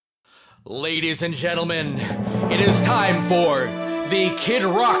Ladies and gentlemen, it is time for the Kid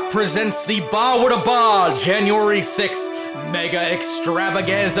Rock presents the Bawitdaba January 6th Mega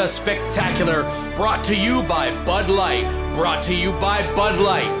Extravaganza Spectacular, brought to you by Bud Light,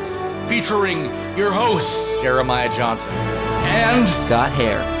 featuring your hosts, Jeremiah Johnson and Scott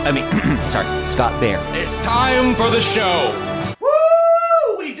Bear. It's time for the show.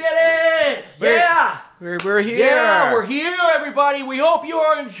 Woo! We did it! We're here. Yeah, we're here, everybody. We hope you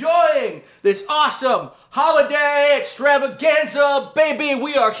are enjoying this awesome holiday extravaganza, baby.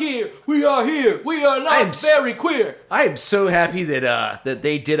 We are here. We are not very queer. I am so happy that that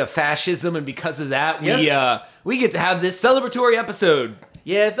they did a fascism, and because of that, we get to have this celebratory episode.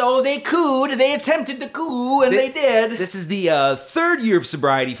 Yes, oh, they cooed. They attempted to coo, and they did. This is the third year of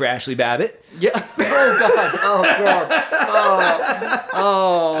sobriety for Ashley Babbitt. Yeah. Oh, God.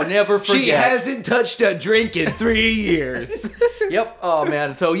 Oh, never forget. She hasn't touched a drink in 3 years. Yep. Oh,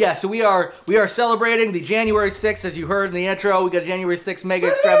 man. So we are celebrating the January 6th, as you heard in the intro. We got January 6th Mega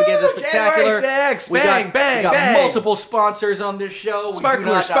Extravaganza Spectacular. January 6th. We got bang. multiple sponsors on this show.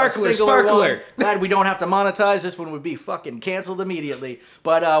 Sparkler. Glad we don't have to monetize. This one would be fucking canceled immediately.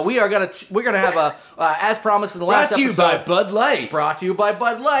 But we're gonna have a as promised in the last episode. Brought to you by Bud Light. Brought to you by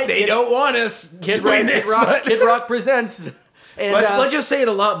Bud Light. They don't want us. Kid Rock presents. And, let's just say it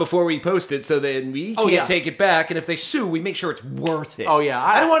a lot before we post it, so then we can't take it back. And if they sue, we make sure it's worth it. Oh yeah,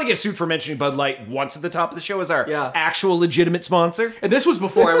 I don't want to get sued for mentioning Bud Light once at the top of the show as our actual legitimate sponsor. And this was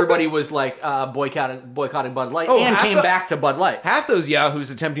before everybody was like boycotting Bud Light and came back to Bud Light. Half those yahoos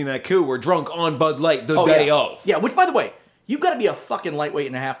attempting that coup were drunk on Bud Light the day of. Yeah, which by the way, you've got to be a fucking lightweight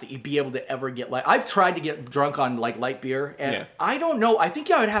and a half to be able to ever get light. I've tried to get drunk on like light beer, and I don't know. I think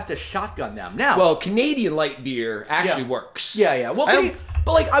I would have to shotgun them now. Well, Canadian light beer actually works. Yeah. Well,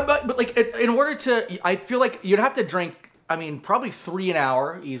 in order to, I feel like you'd have to drink. I mean, probably 3 an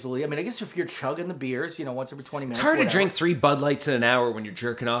hour easily. I mean, I guess if you're chugging the beers, once every 20 minutes. It's hard to drink 3 Bud Lights in an hour when you're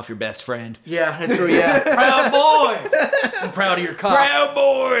jerking off your best friend. Yeah, that's true. Yeah, proud boy. I'm proud of your cop. Proud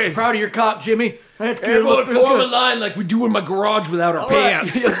boys. Proud of your cop, Jimmy. That's good. Everyone form a line like we do in my garage without our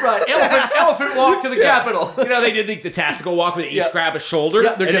pants. Right. That's right. Elephant walk to the Capitol. You know, they did the tactical walk where they each grab a shoulder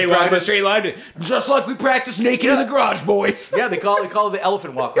and they walk in a straight line, just like we practice naked in the garage, boys. Yeah, they call it the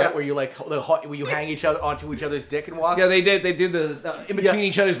elephant walk, right? Where you where you hang each other onto each other's dick and walk. Yeah, they did. They do the in between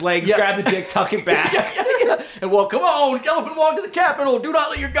each other's legs, grab the dick, tuck it back. And well, come on, elephant walk to the Capitol. Do not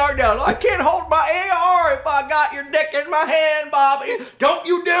let your guard down. I can't hold my AR if I got your dick in my hand, Bobby. Don't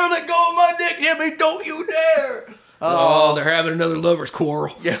you dare let go of my dick, Jimmy. Don't you dare. Oh, they're having another lover's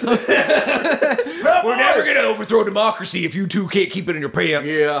quarrel. Yeah. We're never going to overthrow democracy if you two can't keep it in your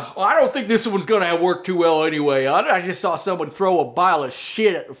pants. Yeah. Well, I don't think this one's going to work too well anyway. I just saw someone throw a pile of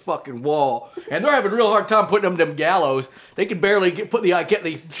shit at the fucking wall. And they're having a real hard time putting them gallows. They can barely get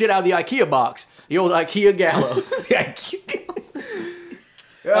the shit out of the IKEA box. The old IKEA gallows. The IKEA gallows.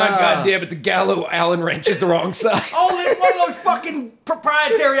 God damn it, the gallows Allen wrench is the wrong size. Oh, it's one of those fucking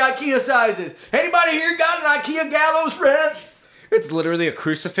proprietary IKEA sizes. Anybody here got an IKEA gallows wrench? It's literally a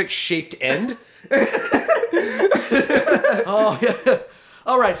crucifix-shaped end. Oh, yeah.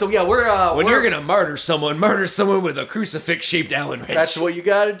 All right, so yeah, you're gonna murder someone with a crucifix-shaped Allen wrench. That's what you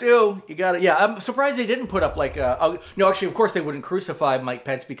gotta do. I'm surprised they didn't put up like no, actually, of course they wouldn't crucify Mike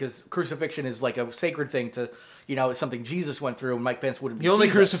Pence because crucifixion is like a sacred thing to, it's something Jesus went through, and Mike Pence wouldn't be. He only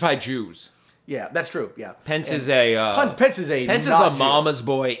crucified Jews. Yeah, that's true. Yeah, Pence is a mama's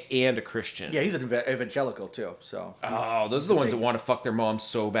boy and a Christian. Yeah, he's an evangelical too. So those are the ones that want to fuck their mom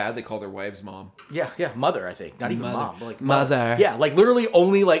so bad they call their wives mom. Yeah, mother. I think not even mom, but like mother. Yeah, like literally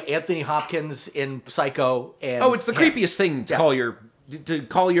only like Anthony Hopkins in Psycho and. Oh, it's the creepiest thing to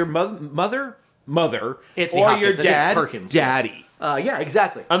call your mother, Anthony or Hopkins, your dad, Perkins, daddy. Yeah,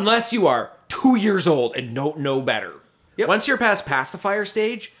 exactly. Unless you are 2 years old and don't know better. Yep. Once you're past pacifier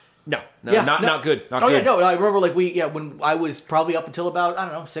stage. Not good. Yeah, no, I remember when I was probably up until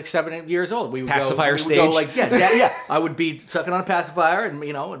about 6, 7, 8 years old. We would pacifier go, stage. Go like, I would be sucking on a pacifier, and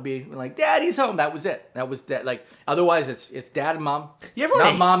it'd be like, Daddy's home. That was it. That was that. Like otherwise, it's dad and mom.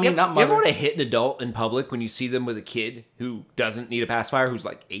 Not mommy, not mother. You ever want to hit an adult in public when you see them with a kid who doesn't need a pacifier, who's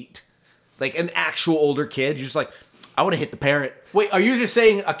like 8, like an actual older kid? You're just like, I want to hit the parent. Wait, are you just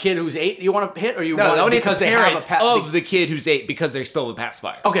saying a kid who's 8 you want to hit, or you want to because they have of the kid who's 8 because they still have a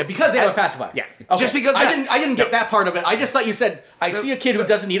pacifier? Okay, because they have a pacifier. Yeah, okay. Just because I didn't get that part of it. I just thought you said I see a kid who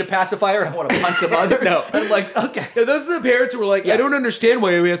doesn't need a pacifier and I want to punch the mother. No, I'm like, okay. Yeah, those are the parents who were like, I don't understand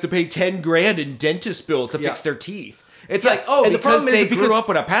why we have to pay $10,000 in dentist bills to fix their teeth. It's like, and because they grew up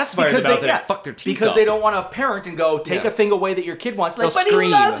with a pacifier in the mouth and fuck their teeth because up. they don't want to parent and go take a thing away that your kid wants. Like, they'll but scream.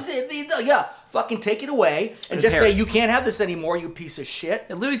 He loves it. fucking take it away and And just say, parents. you can't have this anymore, you piece of shit.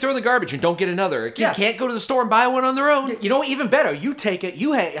 And literally throw in the garbage and don't get another. A kid Yeah. can't go to the store and buy one on their own. You know what, even better, you take it,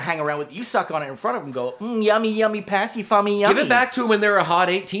 you hang around with it, you suck on it in front of them, go, yummy, yummy, passy, fummy, yummy. Give it back to them when they're a hot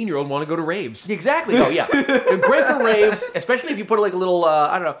 18-year-old and want to go to raves. Exactly. Oh, yeah. They're great for raves, especially if you put like a little,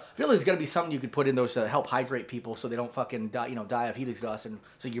 I don't know, I feel like there's got to be something you could put in those to help hydrate people so they don't fucking die of heat exhaustion,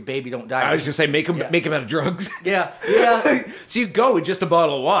 so your baby don't die. I was going to say, make them out of drugs. Yeah, yeah. So you go with just a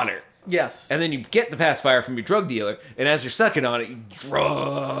bottle of water. Yes. And then you get the pacifier from your drug dealer, and as you're sucking on it, you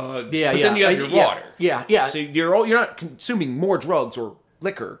drugs. Yeah, but yeah. then you have your Yeah, water. yeah. So you're not consuming more drugs or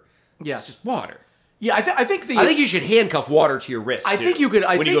liquor. Yes. It's just water. Yeah, I think you should handcuff water to your wrist. I think you could.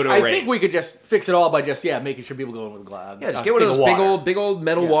 I when you go to a rave. think we could just fix it all by just making sure people go in with a glass. Yeah, just get one of those big old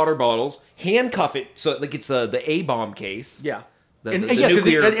metal water bottles. Handcuff it so like it's the A-bomb case. Yeah. The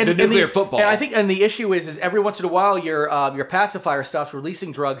nuclear football. And I think, the issue is every once in a while your pacifier stops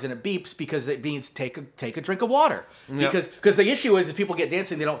releasing drugs and it beeps because it means take a drink of water. Yep. Because the issue is people get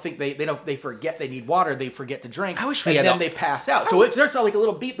dancing, they don't think they forget they need water, they forget to drink. I wish we and had then they pass out. So if there's like a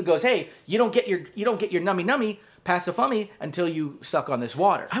little beep that goes, hey, you don't get your nummy pacifummy until you suck on this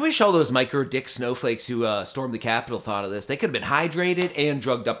water. I wish all those micro dick snowflakes who stormed the Capitol thought of this. They could have been hydrated and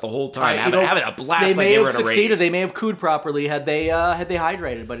drugged up the whole time, having a blast. They like may they have were in a succeeded. rave. They may have cooed properly had they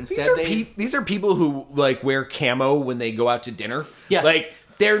hydrated, but instead These are people who like wear camo when they go out to dinner. Yes. Like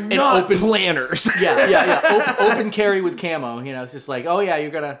they're not open planners. Yeah. Open carry with camo. It's just like, oh yeah, you're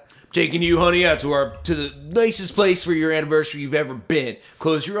gonna. Taking you, honey, out to the nicest place for your anniversary you've ever been.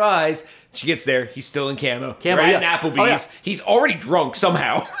 Close your eyes. She gets there. He's still in camo. Camo, Right yeah. in Applebee's. Oh, yeah. He's already drunk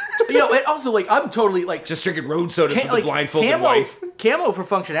somehow. And also like I'm totally like Just drinking road sodas with a blindfolded camo, wife. Camo for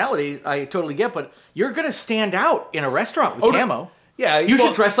functionality, I totally get, but you're gonna stand out in a restaurant with camo. Yeah, You well-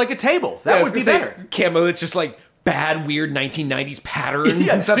 should dress like a table. That would be better. Camo that's just like bad, weird 1990s patterns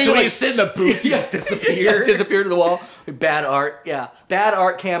Yeah, and stuff. you So when like- you sit in the booth, you just disappear. Disappear to the wall. Bad art. Yeah. Bad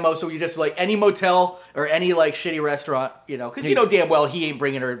art camo. So you just like any motel or any like shitty restaurant, because you know damn well he ain't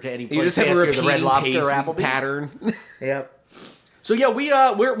bringing her to any place. You just have a fancier repeating than Red Lobster or paisley Applebee's. pattern. Yep. So yeah,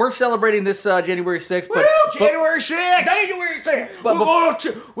 we're celebrating this January 6th. But January 6th! January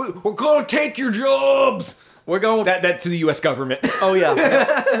 6th. We're going to take your jobs! We're going. That to the U.S. government. Oh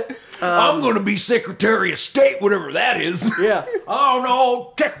yeah. I'm going to be Secretary of State, whatever that is. Yeah. Oh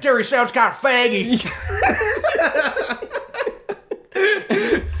no, Secretary sounds kind of faggy.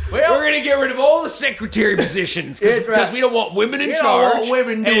 Well, We're going to get rid of all the secretary positions because right. we don't want women in We don't charge. want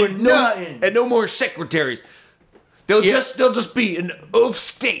women doing and nothing. And no more secretaries. They'll just be an of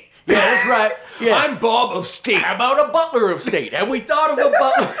state. Yeah, that's right. Yeah. I'm Bob of State. How about a butler of state? Have we thought of a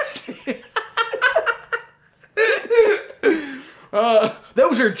butler of state?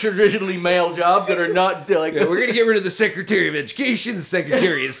 Those are traditionally male jobs that are not like. We're going to get rid of the Secretary of Education, the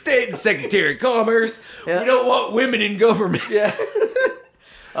Secretary of State, the Secretary of Commerce. Yeah. We don't want women in government. Yeah.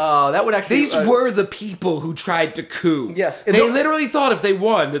 That would actually. These were the people who tried to coup. Yes. They literally thought if they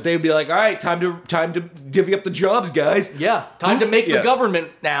won that they'd be like, all right, time to divvy up the jobs, guys. Yeah. Time to make the Yeah. government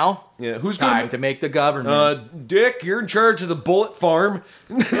now. Yeah, who's Time going to make the government. Dick, you're in charge of the bullet farm.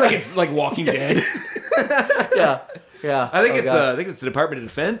 Like it's like Walking Dead. Yeah. Yeah. I think God. it's the Department of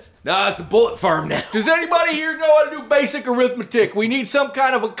Defense. No, it's the bullet farm now. Does anybody here know how to do basic arithmetic? We need some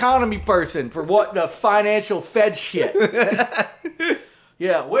kind of economy person for what the financial Fed shit.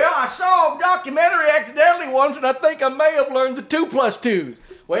 Yeah, well, I saw a documentary accidentally once, and I think I may have learned the 2 plus 2s.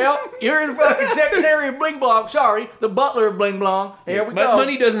 Well, you're the fucking secretary of Bling Blong. Sorry, the butler of Bling Blong. Here we go.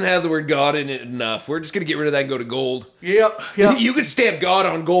 Money doesn't have the word God in it enough. We're just gonna get rid of that and go to gold. Yep. You can stamp God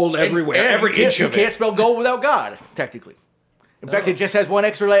on gold everywhere, every inch of You can't it. spell gold without God, technically. In fact, it just has one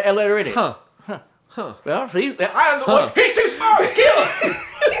extra letter in it. Huh. Well, see, he's too smart. Kill him.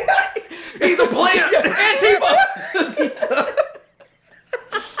 He's a plant. Antifa.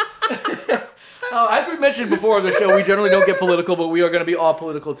 As we mentioned before on the show, we generally don't get political, but we are going to be all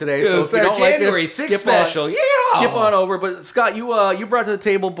political today. So if you don't like January this, 6th skip special. on, Yeah. skip on over. But Scott, you brought to the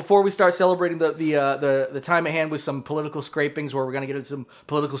table before we start celebrating the time at hand with some political scrapings, where we're going to get into some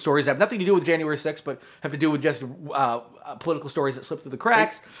political stories that have nothing to do with January 6th, but have to do with just political stories that slip through the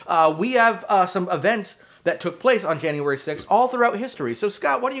cracks. We have some events that took place on January 6th all throughout history. So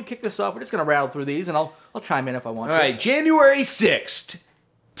Scott, why don't you kick this off? We're just going to rattle through these, and I'll chime in if I want All to. right, January 6th,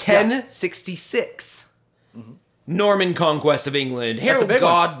 1066. Mm-hmm. Norman conquest of England. That's a Harold big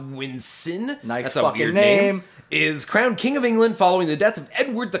one. Godwinson, Nice that's a fucking weird name, is crowned King of England following the death of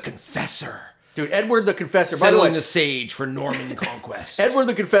Edward the Confessor. Dude, Edward the Confessor. By the Settling way, the sage for Norman conquest. Edward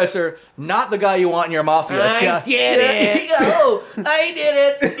the Confessor, not the guy you want in your mafia. I did it. Oh, I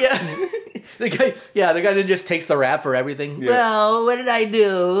did it. Yeah. The guy then just takes the rap for everything. Yeah. Well, what did I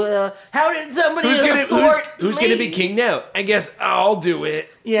do? How did somebody who's gonna be king now? I guess I'll do it.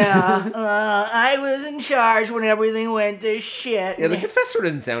 Yeah, I was in charge when everything went to shit. Yeah, the Confessor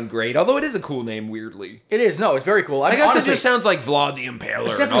doesn't sound great, although it is a cool name, weirdly. It is. No, it's very cool. I guess honestly, it just sounds like Vlad the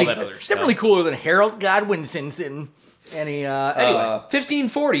Impaler and all that other stuff. It's definitely cooler than Harold Godwinson. Anyway.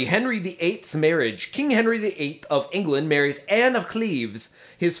 1540, Henry VIII's marriage. King Henry VIII of England marries Anne of Cleves,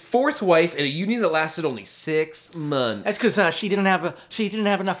 his fourth wife, in a union that lasted only 6 months. That's because she didn't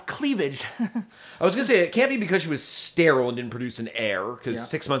have enough cleavage. I was gonna say it can't be because she was sterile and didn't produce an heir, because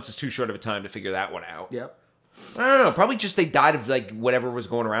 6 months is too short of a time to figure that one out. Yep. I don't know. Probably just they died of like whatever was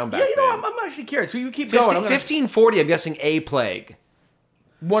going around back then. I'm actually curious. So you keep going. 1540. I'm guessing a plague.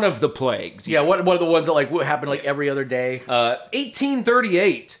 One of the plagues. Yeah, one of the ones that like happened like every other day.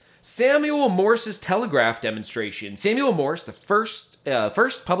 1838. Samuel Morse's telegraph demonstration. Samuel Morse, the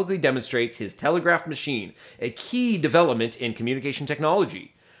first publicly demonstrates his telegraph machine, a key development in communication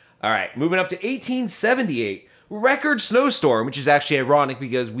technology. All right, moving up to 1878. Record snowstorm, which is actually ironic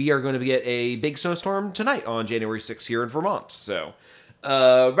because we are going to get a big snowstorm tonight on January 6th here in Vermont. So,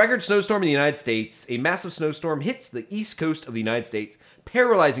 record snowstorm in the United States. A massive snowstorm hits the east coast of the United States,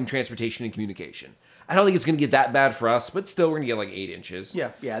 paralyzing transportation and communication. I don't think it's going to get that bad for us, but still, we're going to get like 8 inches.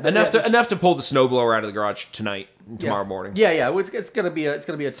 Yeah. Enough to pull the snowblower out of the garage tonight, tomorrow morning. Yeah. It's going to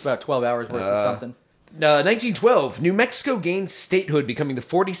be about 12 hours worth of something. 1912, New Mexico gains statehood, becoming the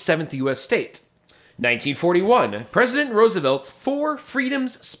 47th U.S. state. 1941, President Roosevelt's Four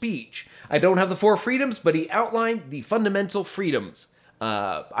Freedoms speech. I don't have the 4 freedoms, but he outlined the fundamental freedoms.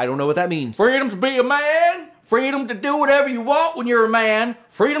 I don't know what that means. Freedom to be a man. Freedom to do whatever you want when you're a man.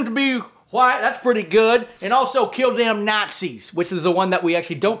 Freedom to be white. That's pretty good. And also kill them Nazis, which is the one that we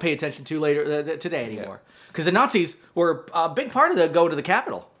actually don't pay attention to later today anymore. Because the Nazis were a big part of the go to the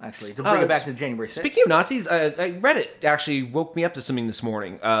Capitol, actually, to bring it back to January 6th. Speaking of Nazis, Reddit actually woke me up to something this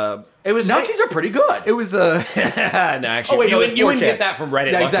morning. Nazis are pretty good. It was no, actually, you wouldn't get that from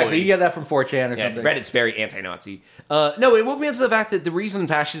Reddit. Yeah, exactly. You get that from 4chan or something. Reddit's very anti-Nazi. No, it woke me up to the fact that the reason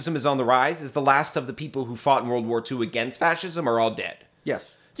fascism is on the rise is the last of the people who fought in World War II against fascism are all dead.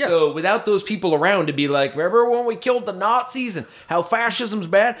 Yes. So without those people around to be like, remember when we killed the Nazis and how fascism's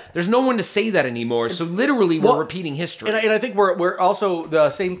bad? There's no one to say that anymore. So literally, we're repeating history. And I think we're also the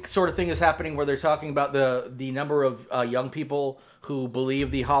same sort of thing is happening where they're talking about the number of young people who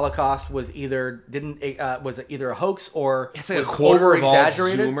believe the Holocaust was either a hoax or it's like a quarter of all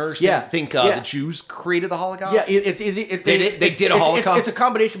Zoomers think the Jews created the Holocaust. Yeah, they did a Holocaust. It's a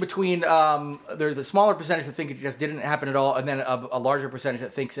combination between there's the smaller percentage that think it just didn't happen at all, and then a larger percentage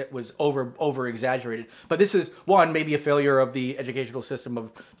that thinks it was over exaggerated. But this is maybe a failure of the educational system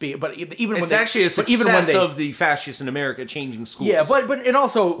of being. But even it's actually a success of the fascists in America changing schools. Yeah, but and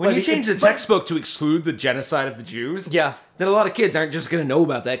also when you change the textbook to exclude the genocide of the Jews. Yeah. Then a lot of kids aren't just going to know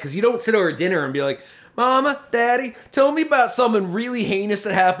about that because you don't sit over dinner and be like, Mama, Daddy, tell me about something really heinous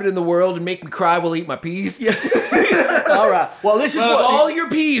that happened in the world and make me cry while I eat my peas. Yeah. All right. Well, this is what all your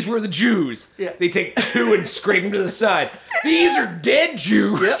peas were the Jews. Yeah. They take 2 and scrape them to the side. These are dead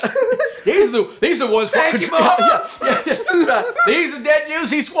Jews. Yeah. These are the ones. Thank you, Mama. These are dead Jews.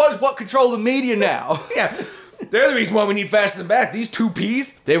 These ones what control the media now. Yeah. They're the reason why we need fast in the back. These 2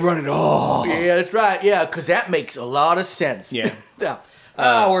 peas, they run it all. Yeah, that's right. Yeah, because that makes a lot of sense. Yeah. Yeah.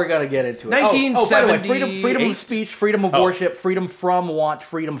 We're going to get into it. 1978. By the way, freedom of speech, freedom of worship, freedom from want,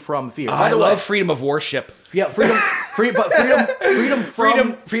 freedom from fear. I love freedom of worship. Yeah, freedom of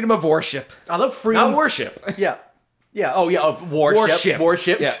worship. I love freedom. Not worship. Yeah. Yeah. Oh, yeah. Of worship.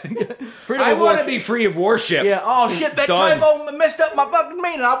 Warships. Yeah. I want to be free of worship. Yeah. Oh shit! That typo messed up my fucking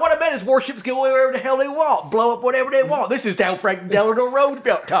meaning. What I meant is warships go wherever the hell they want, blow up whatever they want. This is how Frank Delano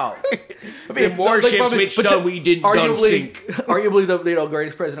Roosevelt talk. Warships which we didn't sink. Arguably the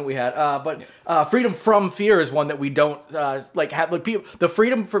greatest president we had. But freedom from fear is one that we don't have. Like people, the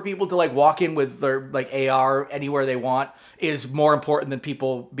freedom for people to like walk in with their like AR anywhere they want is more important than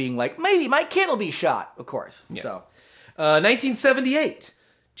people being like, maybe my kid will be shot. Of course. Yeah. So. 1978,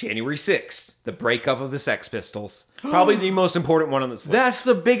 January 6th, the breakup of the Sex Pistols. Probably the most important one on this list. That's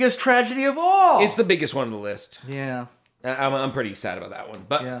the biggest tragedy of all. It's the biggest one on the list. Yeah. I'm pretty sad about that one.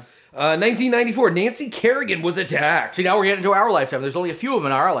 But 1994, Nancy Kerrigan was attacked. See, now we're getting into our lifetime. There's only a few of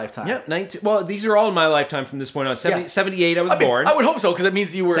them in our lifetime. Yeah, well, these are all in my lifetime from this point on. 78, I was born. I would hope so, because it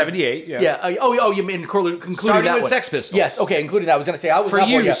means you were... 78, yeah. Yeah. You mean including starting that with one. Sex Pistols. Yes, okay, including that. I was going to say, I was for not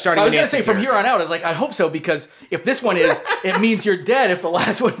you, born yet. starting I was going to say, from here on out, I was like, I hope so, because if this one is, it means you're dead if the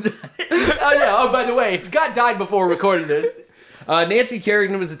last one's... by the way, Scott died before recording this. Nancy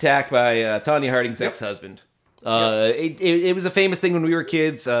Kerrigan was attacked by Tanya Harding's ex-husband. It was a famous thing when we were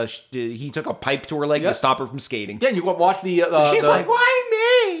kids. He took a pipe to her leg to stop her from skating. Yeah, you watch the. She's like, why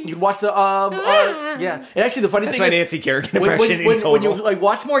me? You watch the. Yeah, and actually, the funny That's thing my is, Nancy Kerrigan impression in total. when you like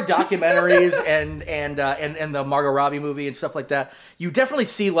watch more documentaries and the Margot Robbie movie and stuff like that, you definitely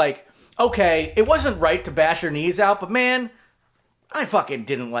see like, okay, it wasn't right to bash her knees out, but man, I fucking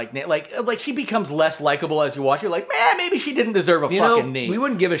didn't like she becomes less likable as you watch. You're like, man, maybe she didn't deserve a fucking knee. We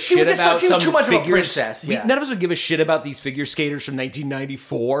wouldn't give a shit about she was some too much of a figure princess. Yeah. None of us would give a shit about these figure skaters from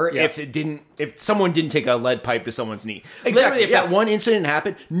 1994 if someone didn't take a lead pipe to someone's knee. Exactly. Literally, if that one incident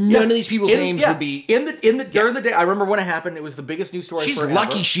happened, none of these people's names would be during the day. I remember when it happened. It was the biggest news story. She's forever.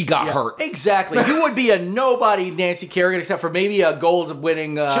 lucky she got hurt. Exactly. You would be a nobody, Nancy Kerrigan, except for maybe a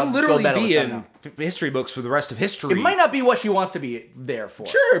gold-winning. She'll literally gold be in history books for the rest of history. It might not be what she wants to be there for.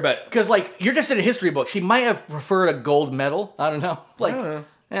 Sure, but because like you're just in a history book, she might have preferred a gold medal. I don't know. Like,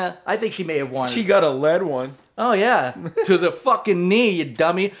 yeah, I think she may have won. She got a lead one. Oh yeah, to the fucking knee, you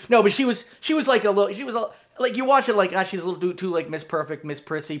dummy. No, but she was like like you watch it like she's a little too like Miss Perfect, Miss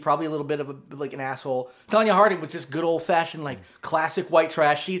Prissy, probably a little bit of an asshole. Tanya Harding was just good old fashioned like classic white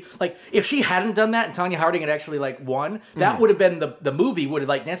trash. She like if she hadn't done that and Tanya Harding had actually like won, that would have been the movie would have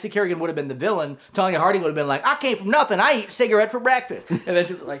like Nancy Kerrigan would have been the villain. Tanya Harding would have been like, I came from nothing. I eat cigarette for breakfast. And then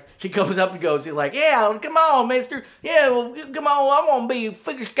just like she comes up and goes like, yeah, come on, mister. Yeah, well, come on, I want to be a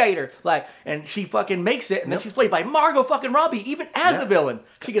figure skater. Like, and she fucking makes it, and then she's played by Margot fucking Robbie. Even as a villain,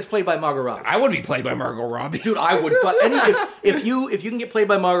 she gets played by Margot Robbie. I would be played by Margot Robbie. Dude, I would. But if you can get played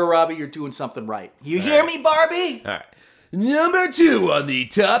by Margot Robbie, you're doing something right. You hear me, Barbie? All right. Number 2 on the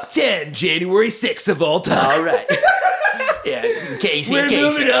top 10 January 6th of all time. All right. Yeah, Casey. We're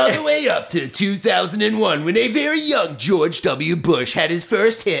moving all the way up to 2001 when a very young George W. Bush had his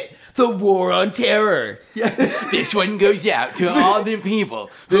first hit, The War on Terror. Yeah. This one goes out to all the people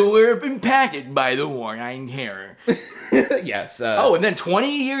who were impacted by the War on Terror. Yes. And then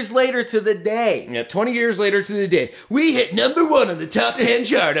 20 years later to the day. Yeah, 20 years later to the day, we hit number 1 on the top 10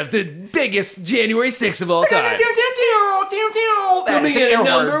 chart of the biggest January 6th of all time. Coming in at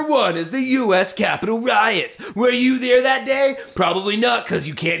number 1 is the U.S. Capitol riot. Were you there that day? Probably not, because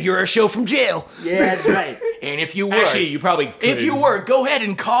you can't hear our show from jail. Yeah, that's right. And if you were... Actually, you probably could. If you were, go ahead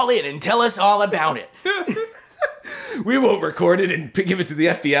and call in and tell us all about it. We won't record it and give it to the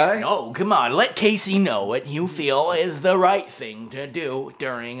FBI. No, come on. Let Casey know what you feel is the right thing to do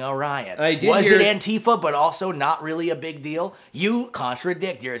during a riot. Was it Antifa, but also not really a big deal? You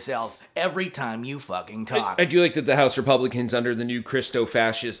contradict yourself every time you fucking talk. I do like that the House Republicans, under the new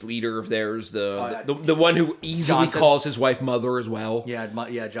Christo-fascist leader of theirs, the one who easily calls his wife mother as well.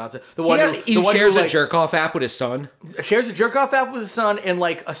 Yeah, Johnson. The one who shares a jerk-off app with his son. Shares a jerk-off app with his son and,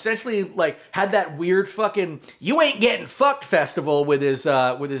 like, essentially, like, had that weird fucking you ain't getting fucked festival with his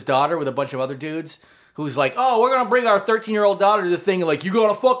daughter with a bunch of other dudes. Who's like, oh, we're gonna bring our 13-year-old daughter to the thing, and like, you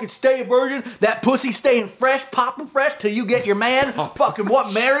gonna fucking stay a virgin? That pussy staying fresh, popping fresh till you get your man? Fucking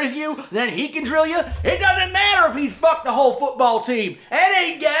what marries you? Then he can drill you? It doesn't matter if he's fucked the whole football team. That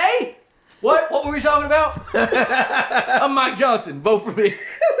ain't gay. What were we talking about? I'm Mike Johnson. Vote for me.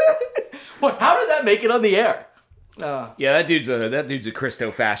 What? How did that make it on the air? Yeah, that dude's a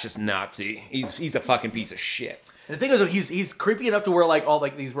Christo-fascist Nazi. He's a fucking piece of shit. And the thing is, he's creepy enough to where like all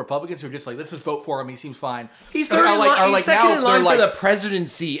like these Republicans who are just like, let's just vote for him. He seems fine. He's second in line for the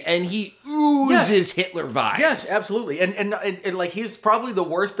presidency, and he oozes Hitler vibes. Yes, absolutely. And like he's probably the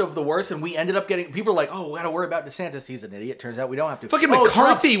worst of the worst. And we ended up getting people are like, oh, we got to worry about DeSantis. He's an idiot. Turns out we don't have to. Fucking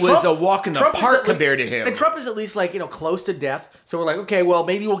McCarthy was a walk in the park compared to him. And Trump is at least like close to death. So we're like, okay, well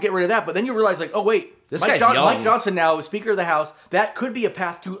maybe we'll get rid of that. But then you realize like, oh wait. Mike Johnson now is Speaker of the House. That could be a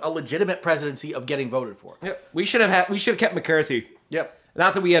path to a legitimate presidency of getting voted for. Yep. We should have kept McCarthy. Yep.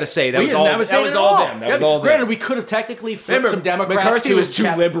 Not that we had to say that was all them. That was all them. Granted, we could have technically flipped some Democrats. McCarthy was too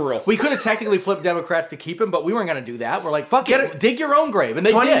liberal. We could have technically flipped Democrats to keep him, but we weren't going to do that. We're like, fuck it, dig your own grave, and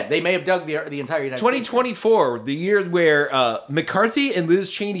they did. They may have dug the entire United States. 2024, the year where McCarthy and Liz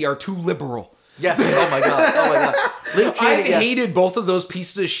Cheney are too liberal. Yes. Oh my god. I've hated both of those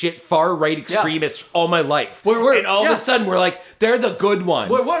pieces of shit far-right extremists all my life. And all of a sudden, we're like, they're the good ones.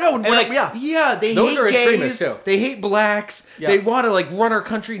 They those hate gays, too. They hate blacks. Yeah. They want to like run our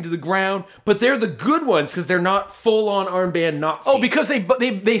country into the ground. But they're the good ones because they're not full-on armband Nazis. Oh, because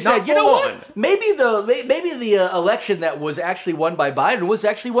they said, you know what? Maybe the election that was actually won by Biden was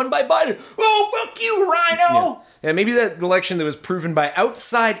actually won by Biden. Oh, fuck you, Rhino. Yeah. Yeah, maybe that election that was proven by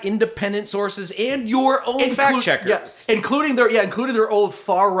outside independent sources and your own fact checkers. Yeah, including their old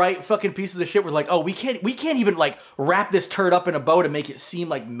far right fucking pieces of shit. Were like, oh, we can't even like wrap this turd up in a bow to make it seem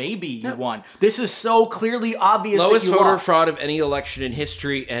like maybe you won. This is so clearly obvious. Lowest that you voter lost. fraud of any election in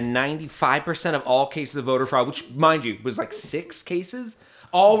history, and 95% of all cases of voter fraud, which, mind you, was like 6 cases.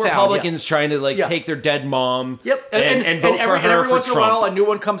 All Republicans trying to take their dead mom and vote for her every for once in a Trump. while a new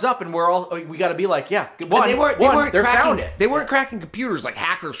one comes up and we got to be like, They weren't cracking computers like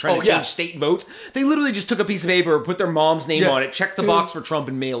hackers trying to change state votes. They literally just took a piece of paper, put their mom's name on it, checked the box for Trump,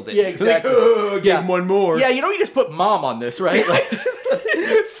 and mailed it. Yeah, exactly. Gave him one more. Yeah, you just put mom on this, right? Like,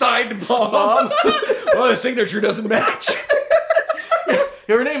 just signed mom. Oh, the signature doesn't match.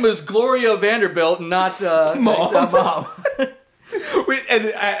 Her name is Gloria Vanderbilt, not mom. Mom.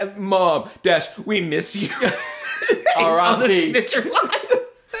 Mom, we miss you. On the signature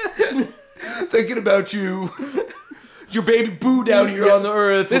line. Thinking about you. Your baby boo down here on the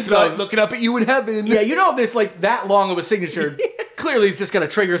earth. Looking up at you in heaven. Yeah, this like that long of a signature clearly is just going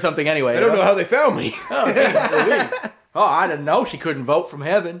to trigger something anyway. I don't know how they found me. I didn't know she couldn't vote from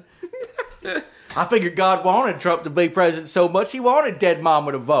heaven. I figured God wanted Trump to be president so much he wanted dead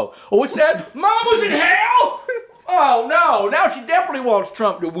mama to vote. Oh, what's that? Mom was in hell? Oh, no. Now she definitely wants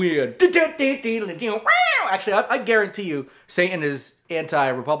Trump to win. Actually, I guarantee you Satan is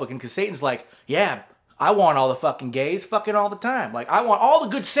anti-Republican because Satan's like, yeah, I want all the fucking gays fucking all the time. Like, I want all the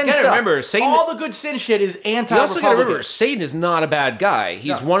good sin stuff. Remember, Satan, all the good sin shit is anti-Republican. You also gotta remember, Satan is not a bad guy.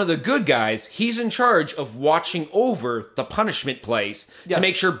 He's one of the good guys. He's in charge of watching over the punishment place to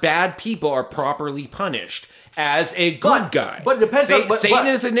make sure bad people are properly punished. As a good guy. But it depends Satan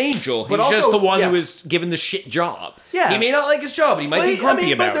is an angel. He's just the one who is given the shit job. Yeah. He may not like his job, but he might be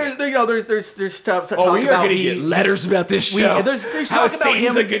grumpy about it. There's stuff. Oh, we are going to get letters about this show. There's how talk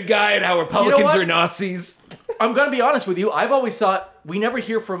Satan's about a good guy and how Republicans are Nazis. I'm going to be honest with you. I've always thought we never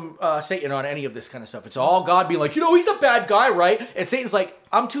hear from Satan on any of this kind of stuff. It's all God being like, he's a bad guy, right? And Satan's like,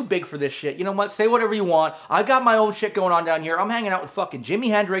 I'm too big for this shit. You know what? Say whatever you want. I got my own shit going on down here. I'm hanging out with fucking Jimi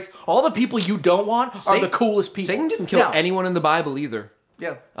Hendrix. All the people you don't want are the coolest people. Satan didn't kill anyone in the Bible either.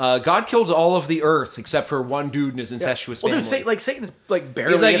 Yeah. God killed all of the earth except for one dude and his incestuous family. Dude, Satan's like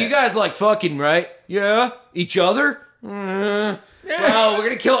barely. He's like, you guys like fucking, right? Yeah. Each other? Well, we're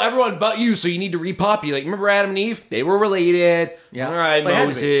gonna kill everyone but you, so you need to repopulate. Remember Adam and Eve? They were related. Yeah. All right,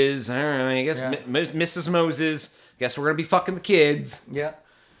 Moses. All right, I guess Mrs. Moses. Guess we're gonna be fucking the kids. Yeah.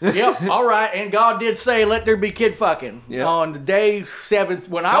 Yep. All right. And God did say, "Let there be kid fucking." Yep. On the day 7th,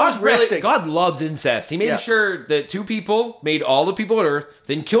 when I was resting. God loves incest. He made sure that 2 people made all the people on Earth,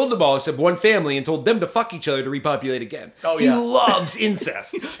 then killed them all except one family, and told them to fuck each other to repopulate again. Oh yeah. He loves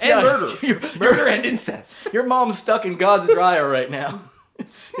incest and murder and incest. Your mom's stuck in God's dryer right now.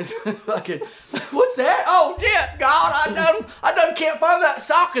 It's fucking, what's that? Oh, yeah, God, I done can't find that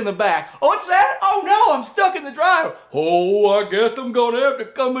sock in the back. Oh, what's that? Oh, no, I'm stuck in the dryer. Oh, I guess I'm going to have to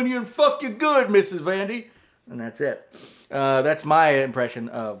come in here and fuck you good, Mrs. Vandy. And that's it. That's my impression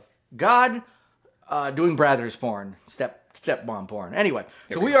of God doing brothers porn, stepmom porn. Anyway,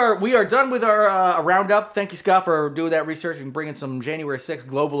 so we are done with our roundup. Thank you, Scott, for doing that research and bringing some January 6th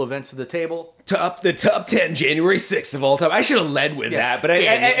global events to the table. The top 10 January 6th of all time. I should have led with that, but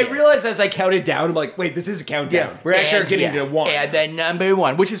I realized as I counted down, I'm like, wait, this is a countdown. We're actually getting to 1. And then number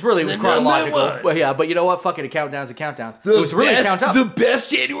 1, which is really chronological. But you know what? Fuck it, a countdown's a countdown. It was really a countdown. The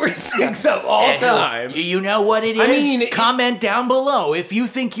best January 6th of all time. Do you know what it is? I mean, comment down below if you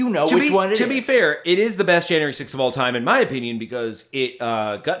think you know which one it is. To be fair, it is the best January 6th of all time, in my opinion, because it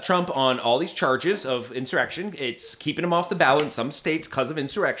got Trump on all these charges of insurrection. It's keeping him off the ballot in some states because of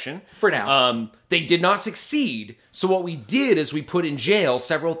insurrection. For now. They did not succeed. So what we did is we put in jail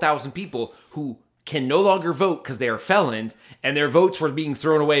several thousand people who can no longer vote because they are felons, and their votes were being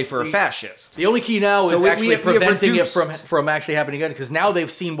thrown away for a fascist. The only key now is actually preventing it from actually happening again, because now they've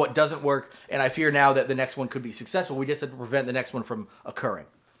seen what doesn't work, and I fear now that the next one could be successful. We just have to prevent the next one from occurring.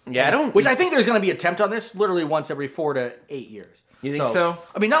 Yeah, Which I think there's going to be an attempt on this literally once every 4 to 8 years. You think so?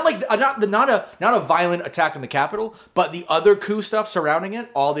 I mean, not a violent attack on the Capitol, but the other coup stuff surrounding it,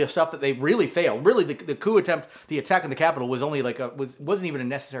 all the stuff that they really failed. Really, the coup attempt, the attack on the Capitol was only wasn't even a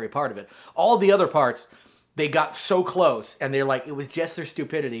necessary part of it. All the other parts, they got so close, and they're like, it was just their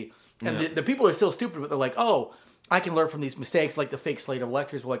stupidity. And the people are still stupid, but they're like, oh, I can learn from these mistakes, like the fake slate of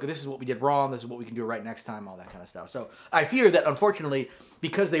electors. Like, this is what we did wrong. This is what we can do right next time. All that kind of stuff. So I fear that, unfortunately,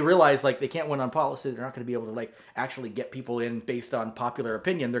 because they realize like they can't win on policy, they're not going to be able to like actually get people in based on popular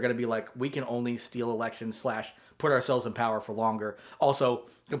opinion. They're going to be like, we can only steal elections / put ourselves in power for longer. Also,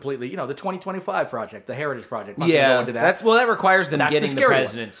 completely, the 2025 project, the Heritage Project. Yeah, go into that. that requires them That's getting the scary one.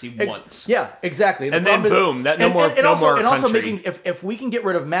 presidency once. Yeah, exactly. And then boom, no more And also country. making, if we can get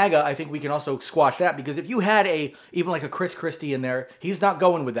rid of MAGA, I think we can also squash that, because if you had even like a Chris Christie in there, he's not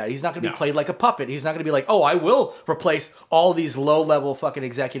going with that. He's not going to be played like a puppet. He's not going to be like, oh, I will replace all these low-level fucking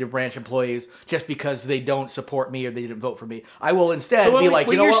executive branch employees just because they don't support me or they didn't vote for me. I will instead be like,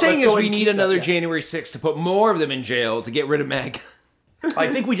 what you're saying is we need another January 6th to put more of them in jail to get rid of MAGA.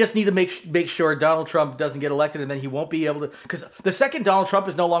 I think we just need to make sure Donald Trump doesn't get elected, and then he won't be able to. Because the second Donald Trump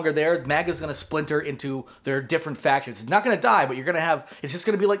is no longer there, MAGA's going to splinter into their different factions. It's not going to die, but you're going to have. It's just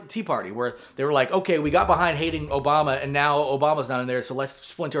going to be like the Tea Party, where they were like, okay, we got behind hating Obama, and now Obama's not in there, so let's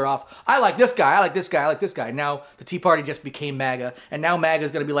splinter off. I like this guy. I like this guy. I like this guy. Now the Tea Party just became MAGA, and now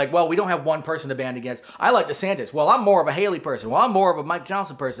MAGA's going to be like, well, we don't have one person to band against. I like DeSantis. Well, I'm more of a Haley person. Well, I'm more of a Mike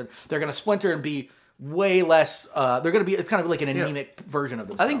Johnson person. They're going to splinter and be way less. They're going to be. It's kind of like an anemic version of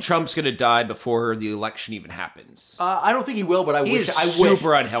themselves. I think Trump's going to die before the election even happens. I don't think he will, but I wish. I wish.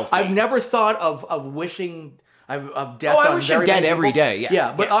 Super unhealthy. I've never thought of wishing. Of death. I wish him dead every day.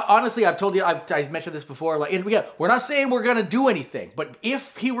 Yeah, but honestly, I've told you. I've mentioned this before. Like, and we're not saying we're going to do anything, but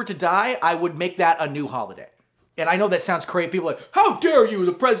if he were to die, I would make that a new holiday. And I know that sounds crazy. People are like, how dare you,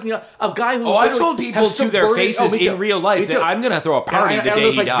 the president? A guy who I've told people to their faces in real life that I'm going to throw a party the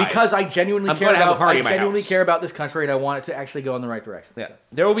day he dies. Because I genuinely care about this country, and I want it to actually go in the right direction. Yeah,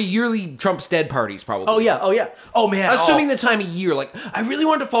 there will be yearly Trump's dead parties probably. Oh yeah. Oh man. Assuming the time of year, like I really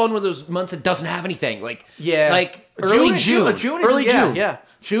wanted to fall in one of those months that doesn't have anything. Like early June. Yeah.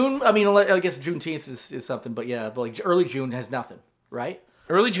 June. I mean, I guess Juneteenth is something, but like early June has nothing, right?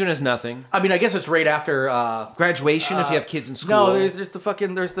 Early June has nothing. I mean, I guess it's right after graduation if you have kids in school. No, there's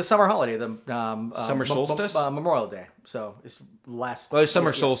the summer holiday, the summer solstice, Memorial Day. So it's last. Well, there's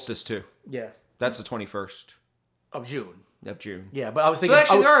summer solstice too. Yeah, that's the 21st of June. Yeah, but I was thinking.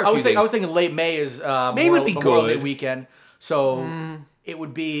 I was thinking late May is May would be Memorial good. Day weekend. So it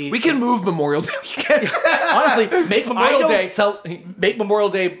would be. We can move Memorial Day weekend. Honestly, make Memorial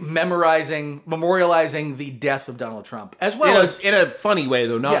Day memorializing the death of Donald Trump, as well as in a funny way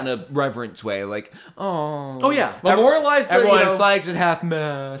though, not in a reverence way. Like, memorialize everyone flags at half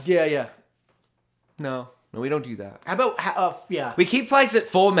mast. Yeah. No, we don't do that. How about we keep flags at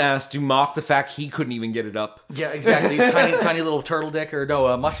full mast to mock the fact he couldn't even get it up. Yeah, exactly. Tiny little turtle dick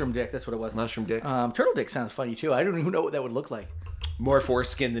mushroom dick. That's what it was. Mushroom dick. Turtle dick sounds funny too. I don't even know what that would look like. More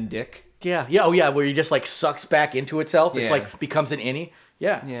foreskin than dick. Yeah. Oh yeah, where he just like sucks back into itself. It's like becomes an innie.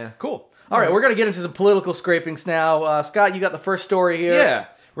 Yeah. Cool. All right, we're gonna get into some political scrapings now. Scott, you got the first story here. Yeah.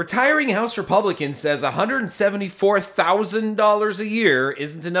 Retiring House Republican says $174,000 a year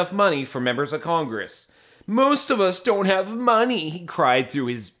isn't enough money for members of Congress. Most of us don't have money, he cried through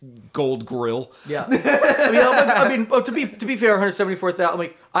his gold grill. Yeah. I mean, to be fair, 174,000.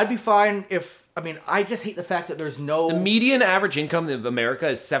 Like, I'd be fine if. I mean, I just hate the fact that there's no. The median average income of America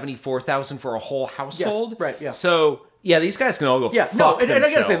is $74,000 for a whole household. Yes, right. Yeah. So yeah, these guys can all go fuck themselves. And I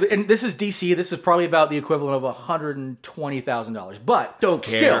gotta say, and this is DC. This is probably about the equivalent of $120,000. But don't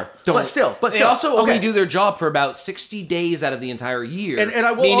care. But still, they also only do their job for about 60 days out of the entire year. And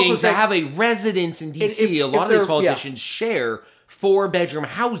I will meaning also to have a residence in DC, a lot of these politicians share 4-bedroom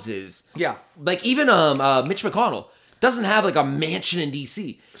houses. Yeah. Like even Mitch McConnell doesn't have like a mansion in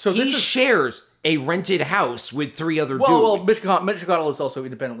DC. So he shares a rented house with 3 other dudes. Well, Mitch McConnell is also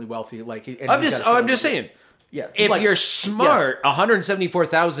independently wealthy. Like I'm just saying. Yeah, if you're smart,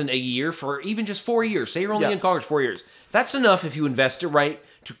 $174,000 a year for even just 4 years. Say you're only in college 4 years. That's enough if you invest it right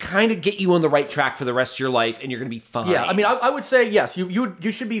to kind of get you on the right track for the rest of your life, and you're going to be fine. Yeah, I mean, I would say yes.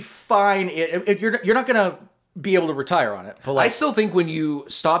 You should be fine. If you're not going to be able to retire on it. But I still think when you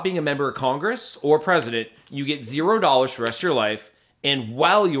stop being a member of Congress or president, you get $0 for the rest of your life, and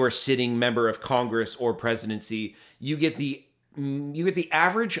while you are sitting member of Congress or presidency, you get the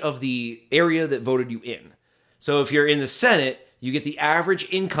average of the area that voted you in. So if you're in the Senate, you get the average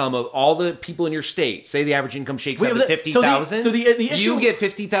income of all the people in your state. Say the average income shakes out to $50,000. You get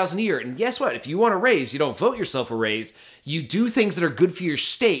 $50,000 a year. And guess what? If you want a raise, you don't vote yourself a raise. You do things that are good for your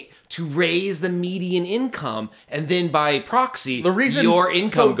state to raise the median income, and then by proxy, The reason your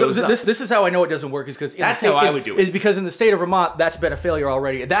income goes up. This is how I know it doesn't work is because That's how I would do it. Is because in the state of Vermont, that's been a failure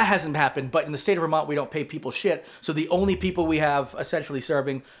already. That hasn't happened, but in the state of Vermont, we don't pay people shit. So the only people we have essentially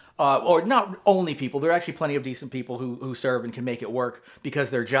serving. Or not only people, there are actually plenty of decent people who serve and can make it work because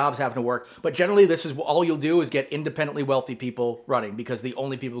their jobs happen to work. But generally, this is all you'll do is get independently wealthy people running because the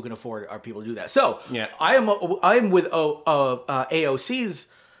only people who can afford it are people who do that. So I am with AOC's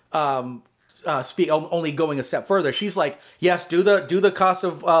only going a step further. She's like, yes, do the cost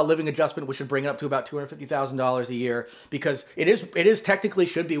of living adjustment, which should bring it up to about $250,000 a year because it is technically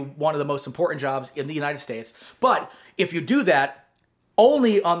should be one of the most important jobs in the United States. But if you do that.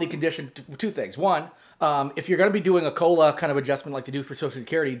 Only on the condition, two things. One, if you're going to be doing a COLA kind of adjustment like they do for Social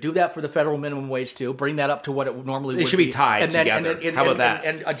Security, do that for the federal minimum wage too. Bring that up to what it normally would be. It should be tied together. How about that?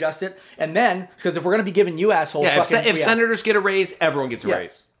 And adjust it. And then, because if we're going to be giving you assholes... if senators get a raise, everyone gets a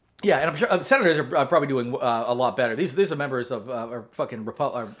raise. Yeah, and I'm sure senators are probably doing a lot better. These are members of our fucking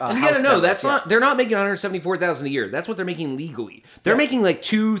Republic. And you gotta know they're not making $174,000 a year. That's what they're making legally. They're making like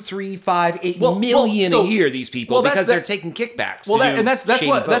 2, 3, 5, 8 million a year. These people because they're taking kickbacks.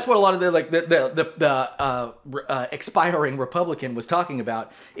 That's what a lot of the expiring Republican was talking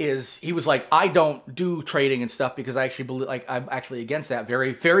about. Is he was like, I don't do trading and stuff because I actually believe I'm actually against that.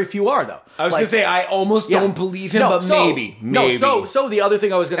 Very very few are though. I was gonna say I almost don't believe him, but maybe. So the other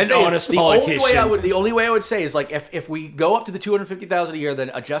thing I was gonna say. Honest politician. The only way I would say is like if we go up to the $250,000 a year, then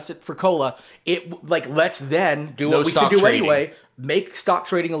adjust it for COLA. Let's then do what we should do anyway. Make stock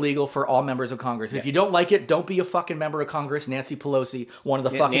trading illegal for all members of Congress. If you don't like it, don't be a fucking member of Congress. Nancy Pelosi, one of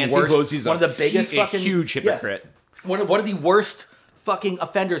the fucking worst, Pelosi's one of the biggest fucking huge hypocrite. One of the worst fucking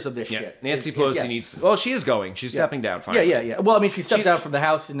offenders of this shit. Nancy Pelosi needs. Well, she is going. She's stepping down. Finally. Yeah. Well, I mean, she stepped down from the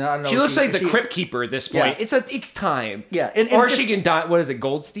House, and I don't know. She looks like the crypt keeper at this point. Yeah. It's time. Yeah, or she can die. What is it?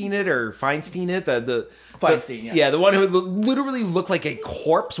 Goldstein it or Feinstein it? The Feinstein. The one who literally looked like a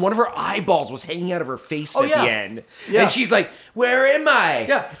corpse. One of her eyeballs was hanging out of her face at the end. Yeah. And she's like, "Where am I?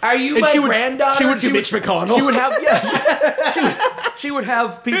 Yeah. Are you my granddaughter to Mitch McConnell?" She would have. She would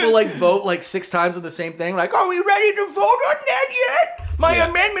have people like vote like 6 times on the same thing. Like, are we ready to vote on that yet? My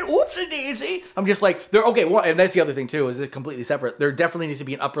amendment, oopsie daisy. I'm just like, and that's the other thing too, is it's completely separate. There definitely needs to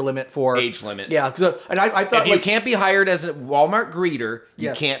be an upper limit for age limit. Yeah, and I thought if you can't be hired as a Walmart greeter,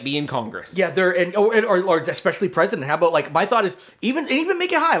 you can't be in Congress. Yeah, or especially president. How about like my thought is even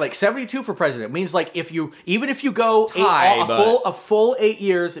make it high, like 72 for president means like if you go a full 8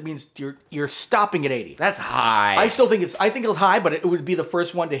 years, it means you're stopping at 80. That's high. I think it's high, but it would be the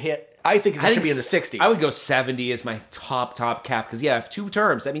first one to hit. I think it should be in the 60s. I would go 70 as my top cap because if 2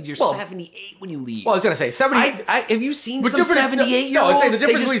 terms, that means you're 78 when you leave. Well, I was gonna say 70. Have you seen some 78-year-olds? No, I was saying the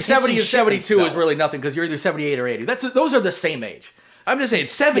difference between 70 and 72 is really nothing because you're either 78 or 80. Those are the same age. I'm just saying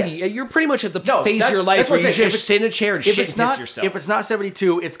 70. Yeah. You're pretty much at the phase of your life where you just sit in a chair and shit and piss yourself. If it's not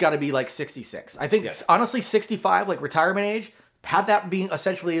 72, it's got to be like 66. I think honestly 65, like retirement age. Have that being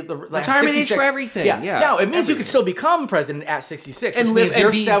essentially the retirement age for everything. Yeah. Now it means you can still become president at 66 and live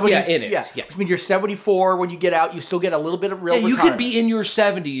and be 70, in it. Yeah. Which means you're 74 when you get out. You still get a little bit of real. You could be in your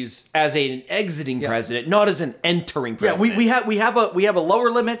 70s as an exiting president, not as an entering president. Yeah, we have a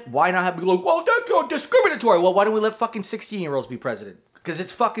lower limit. Why not have people go? Well, that's discriminatory. Well, why don't we let fucking 16-year-olds be president? Because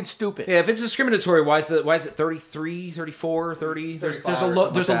it's fucking stupid. Yeah, if it's discriminatory, why is it 33, 34, 30? There's a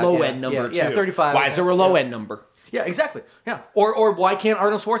low end number too. Yeah, 35. Why is there a low end number? Yeah, exactly. Yeah, or why can't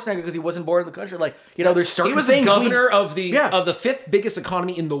Arnold Schwarzenegger because he wasn't born in the country? Like there's certain things. He was the governor of the 5th biggest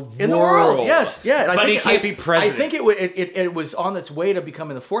economy in the world. Yes, yeah, but he can't be president. I think it was on its way to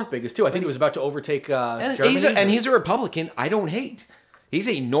becoming the 4th biggest too. I think it was about to overtake Germany. He's a Republican. I don't hate. He's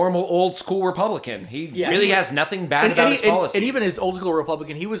a normal old school Republican. He really has nothing bad about his policies. And even his old school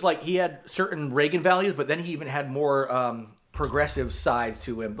Republican, he was like he had certain Reagan values, but then he even had more progressive sides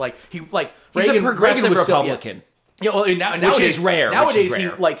to him. Like he's a progressive Republican. Yeah, well, which is rare. Nowadays, he's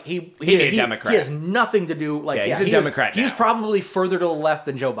a Democrat. He has nothing to do. He's a Democrat. He's probably further to the left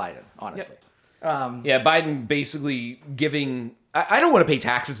than Joe Biden, honestly. Biden basically giving. I don't want to pay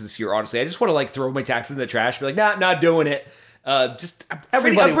taxes this year. Honestly, I just want to throw my taxes in the trash. Be like, not doing it. I'm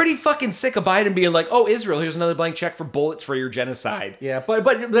pretty fucking sick of Biden being like, "Oh, Israel, here's another blank check for bullets for your genocide." Yeah, but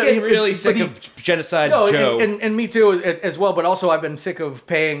getting really sick of genocide, Joe. And me too as well. But also, I've been sick of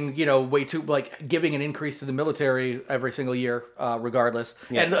paying, way too giving an increase to the military every single year, regardless.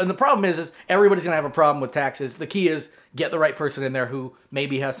 Yeah. And the problem is everybody's gonna have a problem with taxes. The key is get the right person in there who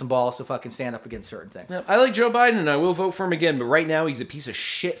maybe has some balls to fucking stand up against certain things. I like Joe Biden and I will vote for him again, but right now he's a piece of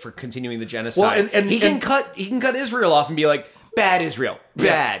shit for continuing the genocide. Well, he can cut Israel off and be like, Bad Israel.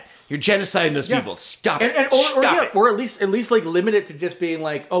 Bad. You're genociding those people. Stop it. Stop it. Or at least like limit it to just being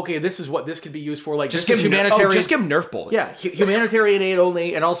like, okay, this is what this could be used for. Like Just give them humanitarian. just give them Nerf bullets. Yeah, humanitarian aid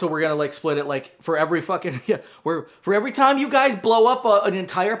only, and also we're gonna like split it like for every fucking for every time you guys blow up an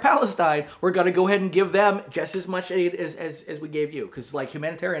entire Palestine, we're gonna go ahead and give them just as much aid as we gave you, because like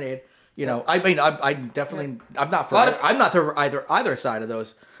humanitarian aid, you know, I mean, I'm definitely I'm not for either side of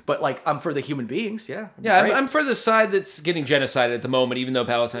those. But, like, I'm for the human beings, yeah. Yeah, I'm for the side that's getting genocided at the moment, even though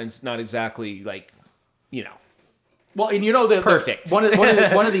Palestine's not exactly, like, you know. Well, and you know that perfect. One of the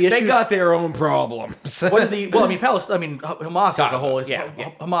issues they got their own problems. Hamas as a whole is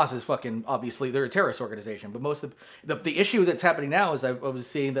Hamas is fucking obviously they're a terrorist organization. But most of the issue that's happening now is I was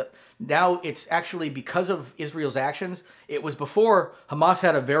seeing that now it's actually because of Israel's actions. It was before Hamas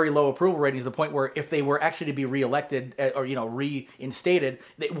had a very low approval rating to the point where if they were actually to be reelected or reinstated,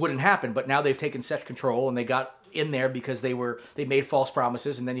 it wouldn't happen. But now they've taken such control and they got in there because they made false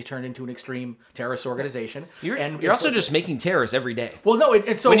promises, and then you turned into an extreme terrorist organization. You're also just making terrorists every day. Well, no,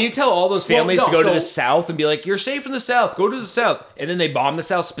 and so when you tell all those families to go to the South and be like, "You're safe in the South, go to the South," and then they bomb the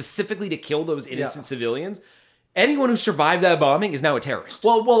South specifically to kill those innocent civilians. Anyone who survived that bombing is now a terrorist.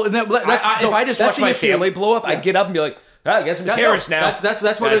 Well, and if I just watch my family blow up, I'd get up and be like, I guess I'm a terrorist now. That's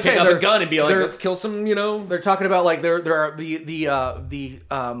what they're saying. Pick up a gun and be like, let's kill some, you know. They're talking about like the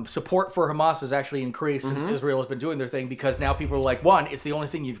support for Hamas has actually increased since Israel has been doing their thing, because now people are like, one, it's the only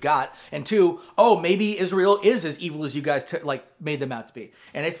thing you've got, and two, maybe Israel is as evil as you guys made them out to be,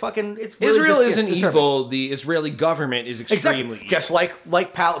 and it's really Israel isn't evil. The Israeli government is extremely evil. Just like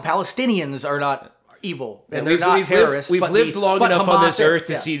Palestinians are not evil, and they're not terrorists. We've lived long enough on this earth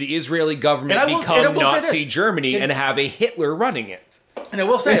to see the Israeli government become Nazi Germany and have a Hitler running it. And I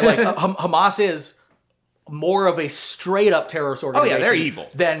will say, like, Hamas is more of a straight up terrorist organization. Oh yeah, they're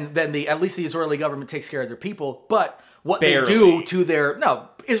evil. Than at least the Israeli government takes care of their people. But what they do to their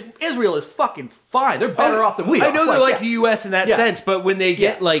Israel is fucking fine. They're better off than we are. I know they're like the U.S. in that sense, but when they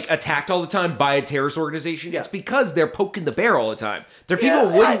get like attacked all the time by a terrorist organization, it's because they're poking the bear all the time. Their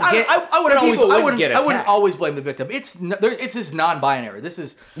people wouldn't get. I wouldn't always blame the victim. It's just non-binary. This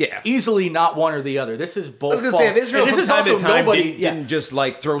is easily not one or the other. This is both. I was going to say, if Israel from time to time didn't just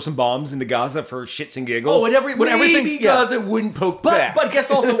like throw some bombs into Gaza for shits and giggles, maybe Gaza wouldn't poke back. But guess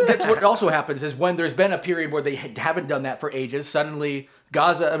what also happens is when there's been a period where they haven't done that for ages, suddenly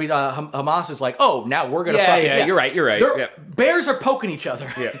Hamas is like, oh, now we're going to fucking... Yeah, you're right. Bears are poking each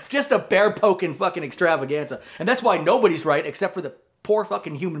other. Yeah. It's just a bear poking fucking extravaganza. And that's why nobody's right except for the poor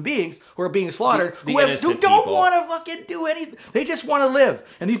fucking human beings who are being slaughtered, who don't want to fucking do anything. They just want to live.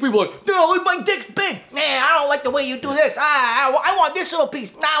 And these people are like, no, my dick's big. Nah, I don't like the way you do this. I want this little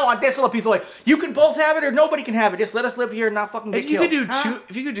piece. Nah, I want this little piece. Like, you can both have it or nobody can have it. Just let us live here and not fucking get killed.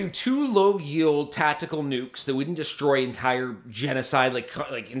 If you could do two low-yield tactical nukes that wouldn't destroy entire genocide,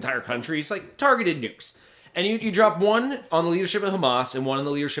 like entire countries, like targeted nukes, and you drop one on the leadership of Hamas and one on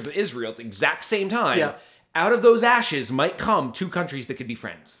the leadership of Israel at the exact same time, out of those ashes might come two countries that could be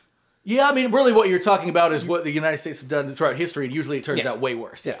friends. Yeah, I mean, really what you're talking about is what the United States have done throughout history, and usually it turns out way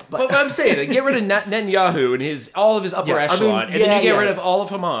worse. Yeah, but what I'm saying, get rid of Netanyahu and all of his upper echelon, and then you get rid of all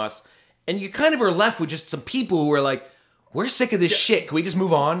of Hamas, and you kind of are left with just some people who are like, we're sick of this shit. Can we just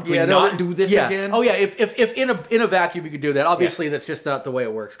move on? Can we not do this again? Oh yeah, if in a vacuum you could do that. Obviously, that's just not the way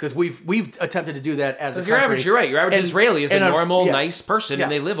it works, because we've attempted to do that as a country. You're right. Your average Israeli is a normal, nice person, and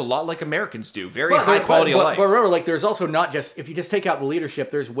they live a lot like Americans do. Very high quality of life. But remember, like, there's also not just, if you just take out the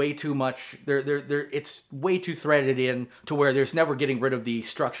leadership, there's way too much. It's way too threaded in to where there's never getting rid of the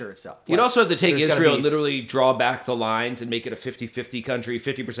structure itself. You'd also have to take Israel and literally draw back the lines and make it a 50-50 country,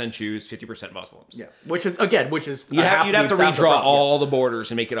 50% Jews, 50% Muslims. Yeah, which is you'd have to redraw all the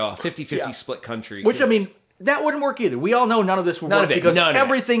borders and make it a 50-50 split country. Which, I mean, that wouldn't work either. We all know none of this would work because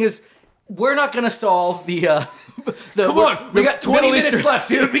everything is... We're not going to solve the Come on, we got 20 minutes left,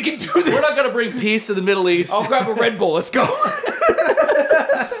 dude. We can do this. We're not going to bring peace to the Middle East. I'll grab a Red Bull. Let's go.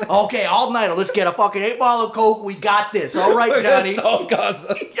 Okay, all night. Let's get a fucking 8-ball of Coke. We got this. All right, Johnny. Solve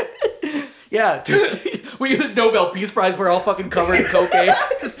Gaza. Yeah, dude. We get the Nobel Peace Prize. We're all fucking covered in cocaine.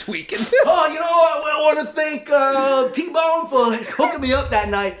 Just tweaking. Oh, you know what? I want to thank T-Bone for hooking me up that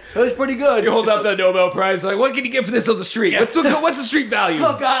night. It was pretty good. You hold up that Nobel Prize like, what can you get for this on the street? What's the street value?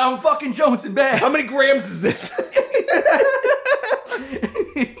 Oh, God, I'm fucking Jones in bed. How many grams is this?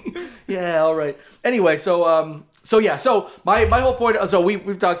 Yeah, all right. Anyway, so So yeah, so my whole point. So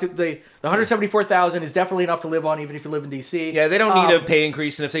we've talked. The 174,000 is definitely enough to live on, even if you live in DC. Yeah, they don't need a pay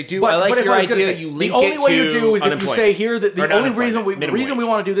increase, and if they do, I like your idea that you link the only it way to you do is if you say here that the only reason we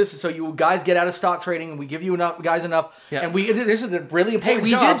want to do this is so you guys get out of stock trading, and we give you enough, and this is a really important. Hey,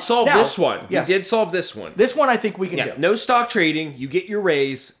 we job. did solve this one. Yes. We did solve this one. This one I think we can do. No stock trading. You get your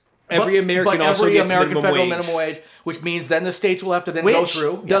raise. Every American also every gets American minimum minimum wage, which means then the states will have to then which go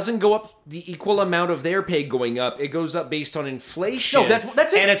through. Doesn't go up the equal amount of their pay going up. It goes up based on inflation. No,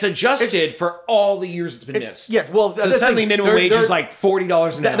 that's it. And it's adjusted for all the years it's been missed. Yes, well, so suddenly minimum wage is like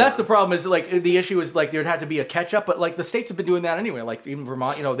 $40 an hour. That's the problem. Is like the issue is like there'd have to be a catch up, but like the states have been doing that anyway. Like even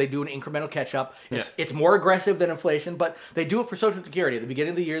Vermont, they do an incremental catch up. It's more aggressive than inflation, but they do it for Social Security at the beginning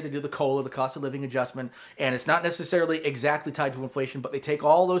of the year. They do the COLA, the cost of living adjustment, and it's not necessarily exactly tied to inflation, but they take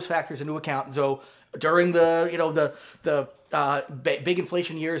all those factors into account. And so during the big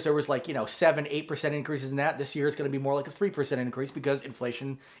inflation years, there was 7-8% increases in that. This year it's going to be more like a 3% increase because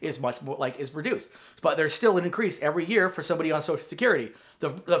inflation is much more is reduced. But there's still an increase every year for somebody on Social Security.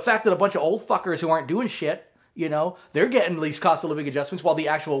 The fact that a bunch of old fuckers who aren't doing shit, they're getting these cost of living adjustments while the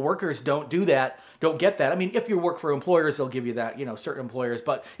actual workers don't get that. I mean, if you work for employers, they'll give you that, certain employers.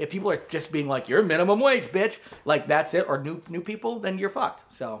 But if people are just being like, you're minimum wage, bitch, like that's it, or new people, then you're fucked.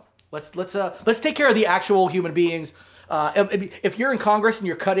 So let's take care of the actual human beings. If you're in Congress and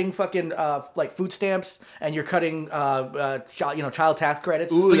you're cutting fucking food stamps and you're cutting child tax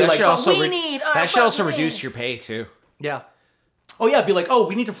credits, that should also reduce your pay too. Yeah. Oh yeah, be like, oh,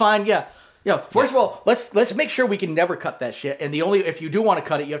 we need to find First of all, let's make sure we can never cut that shit. And if you do want to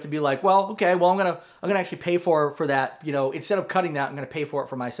cut it, you have to be like, well, okay, well I'm gonna actually pay for that. Instead of cutting that, I'm gonna pay for it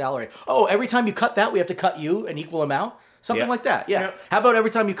from my salary. Oh, every time you cut that, we have to cut you an equal amount. Something like that, yeah. How about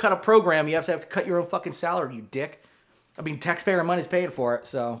every time you cut a program, you have to cut your own fucking salary, you dick? I mean, taxpayer money's paying for it,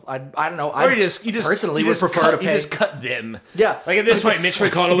 so I don't know. Or you just personally would prefer to pay. You just cut them. Yeah. Like at this point, Mitch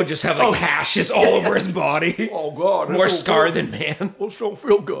McConnell would just have hashes all over his body. Oh God, more scar than man. Those don't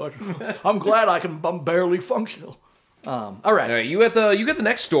feel good. I'm glad I'm barely functional. All right. You get the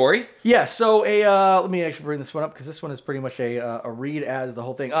next story. Yeah. So let me actually bring this one up because this one is pretty much a read as the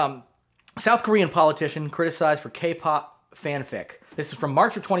whole thing. South Korean politician criticized for K-pop fanfic. This is from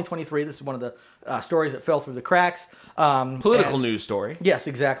March of 2023. This is one of the stories that fell through the cracks. Political news story. Yes,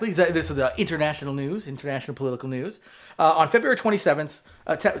 exactly. This is the international political news. On February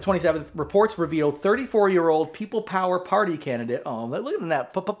 27th, reports revealed 34-year-old People Power Party candidate. Oh, look at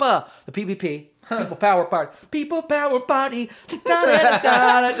that. The PVP. People Power Party. People Power Party.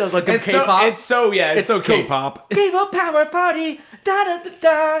 Like K-pop. It's so K-pop. People Power Party.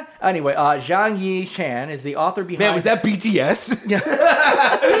 Anyway, Zhang Yi Chan is the author behind... Man, was that BTS? Yeah.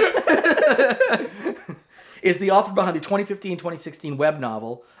 Is the author behind the 2015-2016 web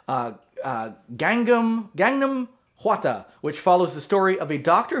novel Gangnam Hwata, which follows the story of a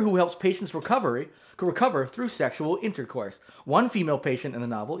doctor who helps patients recover through sexual intercourse. One female patient in the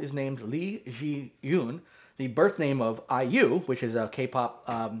novel is named Lee Ji-yoon, the birth name of IU, which is a K-pop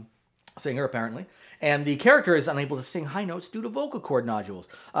singer apparently, and the character is unable to sing high notes due to vocal cord nodules.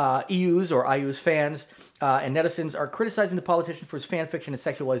 IU's fans and netizens are criticizing the politician for his fan fiction and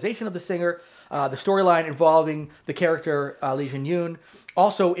sexualization of the singer. The storyline involving the character Lee Jin-yoon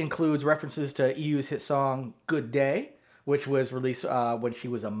also includes references to IU's hit song "Good Day," which was released when she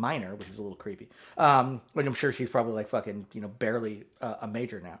was a minor, which is a little creepy. But I'm sure she's probably like fucking barely a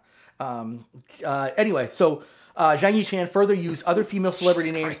major now. Anyway, so. Zhang Yi-chan further used other female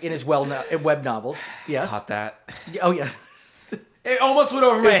celebrity names in his web novels. Yes. Caught that. Oh, yeah. It almost went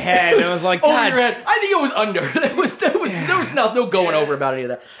over my head. And I was like, God. Over your head. I think it was under. There was no going over about any of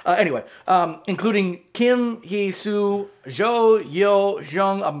that. Anyway, including Kim Hee-soo, Zhou Yo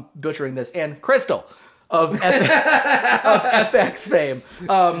Zheng, I'm butchering this, and Crystal of FX fame.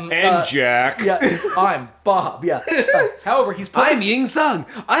 And Jack. Yeah, I'm Bob. Yeah. However, he's... I'm Ying Sung.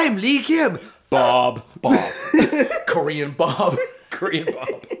 I'm Lee Kim. Bob. Korean Bob.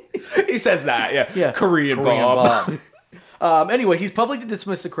 He says that, yeah. Korean Bob. Anyway, he's publicly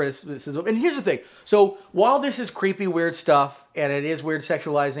dismissed the criticism. And here's the thing. So while this is creepy, weird stuff, and it is weird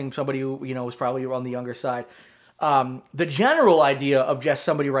sexualizing somebody who, is probably on the younger side, the general idea of just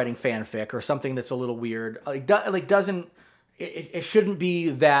somebody writing fanfic or something that's a little weird, it shouldn't be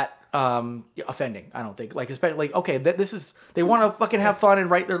that offending, I don't think. Like, especially, okay, this is, they want to fucking have fun and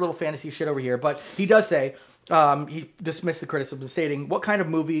write their little fantasy shit over here. But he does say, He dismissed the criticism, stating, "What kind of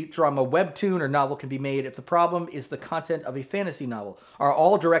movie, drama, webtoon, or novel can be made if the problem is the content of a fantasy novel? Are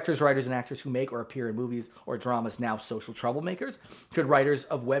all directors, writers, and actors who make or appear in movies or dramas now social troublemakers? Could writers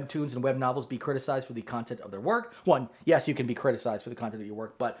of webtoons and web novels be criticized for the content of their work? One, yes, you can be criticized for the content of your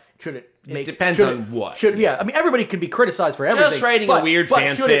work, but should it make... It depends on what. I mean, everybody can be criticized for everything. Just writing a weird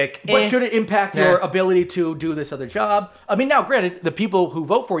fanfic. But should it impact your ability to do this other job? I mean, now, granted, the people who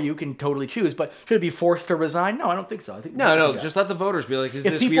vote for you can totally choose, but should it be forced to resign? No, I don't think so. I think no. Just let the voters be like, is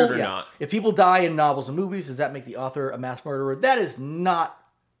this weird or not? If people die in novels and movies, does that make the author a mass murderer? That is not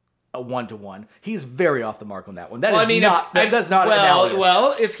a one-to-one. He's very off the mark on that one. That's not analogous.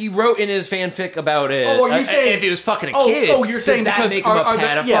 Well, if he wrote in his fanfic about it, you're saying if he was fucking a kid, you're saying does that make him a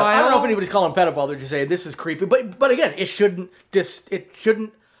pedophile? Yeah, I don't know if anybody's calling him a pedophile. They're just saying this is creepy. But again, it shouldn't. What's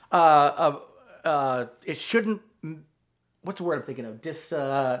the word I'm thinking of?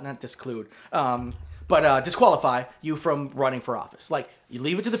 Not disclude. But disqualify you from running for office. Like, you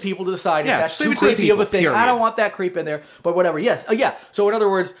leave it to the people to decide if that's too creepy of a thing. Period. I don't want that creep in there, but whatever. Yes. Yeah. So in other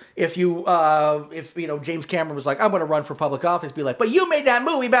words, if James Cameron was like, I'm going to run for public office, be like, but you made that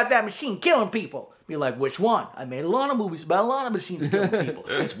movie about that machine killing people. Be like, which one? I made a lot of movies about a lot of machines killing people.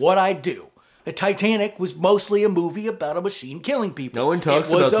 It's what I do. The Titanic was mostly a movie about a machine killing people. No one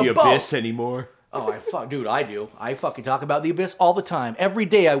talks about the abyss anymore. Oh, I do. I fucking talk about the abyss all the time. Every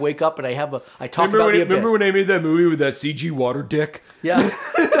day I wake up and I talk about the abyss. Remember when I made that movie with that CG water dick? Yeah.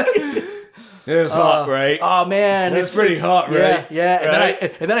 It was hot, right? Oh man, it's pretty hot, right? Yeah.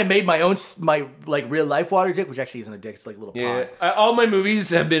 Right? And then I made my real life water dick, which actually isn't a dick; it's like a little pond. All my movies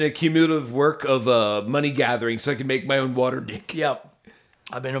have been a cumulative work of money gathering, so I can make my own water dick. Yep.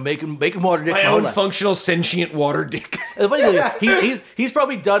 I've been making water dicks my own functional sentient water dick. The funny thing, he's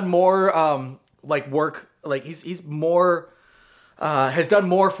probably done more work. Like he's more has done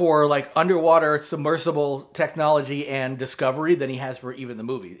more for like underwater submersible technology and discovery than he has for even the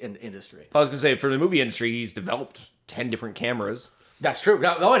movie industry. I was gonna say, for the movie industry, he's developed 10 different cameras. That's true.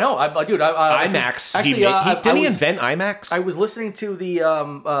 No, I know. IMAX. Actually, didn't he invent IMAX? I was listening to the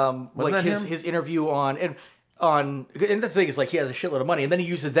his interview on and the thing is, like, he has a shitload of money, and then he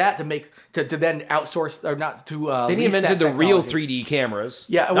uses that to then outsource or not to. Then he invented the real 3D cameras.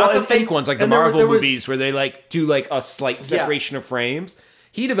 Yeah, not the fake ones like the Marvel movies where they like do like a slight separation of frames.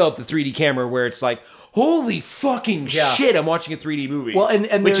 He developed the 3D camera where it's like, holy fucking shit, I'm watching a 3D movie. Well,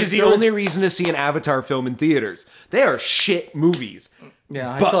 and which is the only reason to see an Avatar film in theaters. They are shit movies.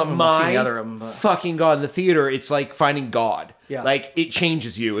 Yeah, I still haven't seen the other of them. But... fucking God, in the theater, it's like finding God. Yeah. Like, it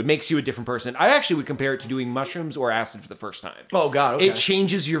changes you. It makes you a different person. I actually would compare it to doing mushrooms or acid for the first time. Oh, God, okay. It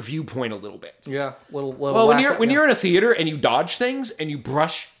changes your viewpoint a little bit. Yeah, little well, when you're in a theater and you dodge things and you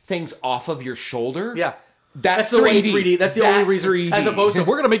brush things off of your shoulder... Yeah. That's the 3D. That's the only reason. 3D. As opposed to,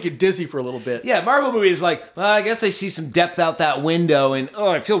 we're going to make you dizzy for a little bit. Yeah, Marvel movie is like, well, I guess I see some depth out that window, and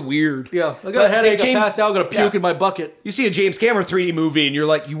I feel weird. Yeah, I got a headache, I passed out, I'm going to puke in my bucket. You see a James Cameron 3D movie, and you're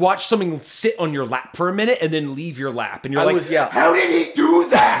like, you watch something sit on your lap for a minute, and then leave your lap, and you're how did he do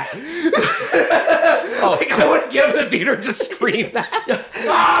that? I would get him in the theater and just scream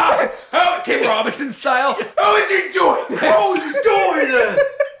that. Tim Robinson style. How is he doing this? How is he doing this?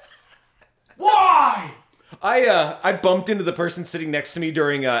 Why? I bumped into the person sitting next to me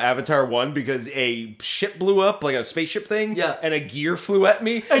during Avatar 1 because a ship blew up, like a spaceship thing, and a gear flew at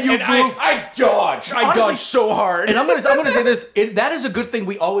me, and I dodged. I dodged so hard. And I'm gonna say this: that is a good thing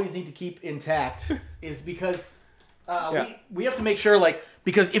we always need to keep intact, is because we have to make sure, like,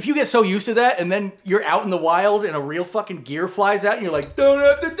 because if you get so used to that, and then you're out in the wild and a real fucking gear flies out, and you're like, don't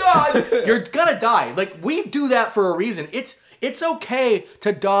have to die, you're gonna die. Like, we do that for a reason. It's okay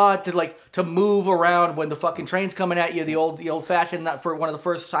to dodge, to move around when the fucking train's coming at you, the old fashioned, not for one of the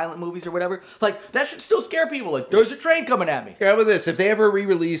first silent movies or whatever. Like, that should still scare people. Like, there's a train coming at me. Here, how about this? If they ever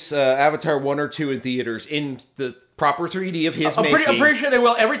re-release Avatar 1 or 2 in theaters in the proper 3D of his making... I'm pretty sure they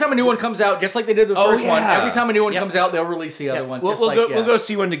will. Every time a new one comes out, just like they did the first one, every time a new one comes out, they'll release the other one. We'll go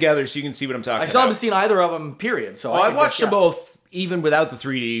see one together so you can see what I'm talking about. I still haven't seen either of them, period. So I've watched them both, even without the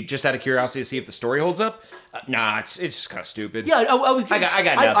 3D, just out of curiosity to see if the story holds up. Nah, it's just kind of stupid. Yeah, I got nothing.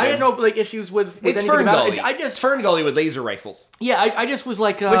 I had no issues with it's anything about it. It's Ferngully with laser rifles. Yeah, I just was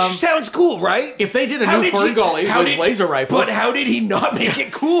like, which sounds cool, right? If they did a new Ferngully with laser rifles, but how did he not make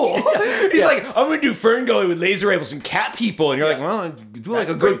it cool? He's like, I'm gonna do Ferngully with laser rifles and cat people, and you're like, well, do like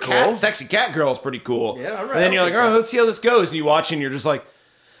a good cat, sexy cat girl is pretty cool. Yeah, all right. And then you're like, oh, let's see how this goes, and you watch, and you're just like,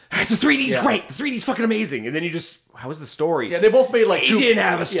 the 3D's great. The 3D's fucking amazing. And then you just, how was the story? Yeah, they both made like He didn't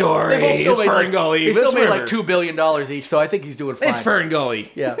have a story. It's Ferngully. They still made like $2 billion each, so I think he's doing fine. It's Ferngully.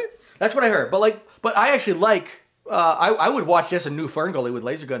 Yeah, that's what I heard. But I actually like I would watch just a new Fern Gully with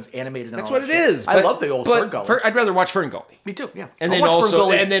laser guns animated. That's and all what that it shit. is. I love the old Fern Gully. I'd rather watch Fern Gully. Me too. Yeah. And I'll then watch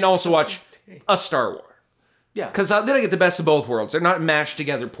Fern Gully. also watch a Star War. Yeah. Because then I get the best of both worlds. They're not mashed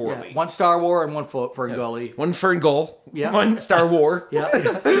together poorly. Yeah. One Star War and one Fern Gully. One Fern Gull. Yeah. One Star War. Yeah.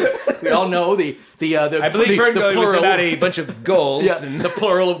 We all know the I believe Fern Gully was about a bunch of gulls. Yeah. And The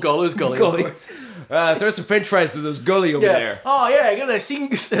plural of Gull is Gully. Gully. Throw some French fries to those gully over there. Oh yeah, give that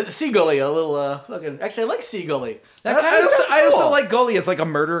sea gully a little fucking. Actually, I like sea gully. That kind I also like gully as like a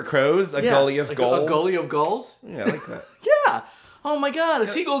murder of crows, a gully of like gulls. A gully of gulls. Yeah, I like that. Yeah. Oh my god, a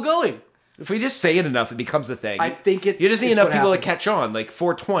seagull gully. If we just say it enough, it becomes a thing. I think You just need enough what people to happens. catch on. Like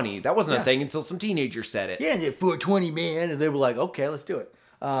 420, that wasn't Yeah. a thing until some teenager said it. Yeah, and 420 man, and they were like, okay, let's do it.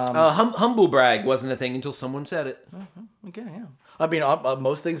 Humble brag wasn't a thing until someone said it. Okay, yeah. I mean,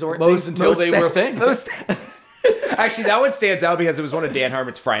 most things weren't things until they were things. Actually, that one stands out because it was one of Dan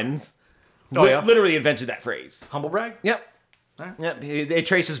Harmon's friends. Oh, yeah? Literally invented that phrase. Humble brag. Yep. Right. Yep. It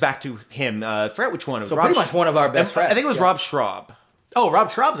traces back to him. I forgot which one. It was So Rob pretty much one of our best friends. I think it was yeah. Rob Schraub. Oh,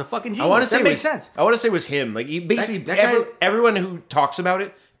 Rob Schraub's a fucking genius. I want to say that it makes was, sense. I want to say it was him. Like he basically That guy- everyone who talks about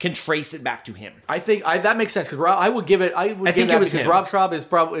it can trace it back to him. I think that makes sense because I would give it. I would I give think that it was because him. Rob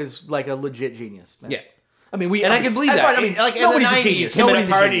Schraub is like a legit genius. Man. Yeah. I mean, And I can believe that's that. fine. I mean, like in the nobody's a 90s, genius. him at Nobody's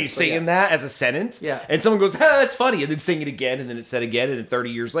a party genius, but singing yeah. that as a sentence. Yeah. And someone goes, that's funny. And then sing it again. And then it's said again. And then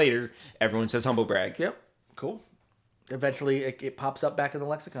 30 years later, everyone says humble brag. Yep. Cool. Eventually, it pops up back in the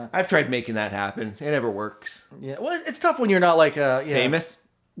lexicon. I've tried making that happen. It never works. Yeah. Well, it's tough when you're not like Famous.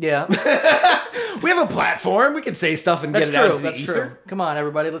 Yeah. We have a platform. We can say stuff and That's get it true. out to the That's ether. true. Come on,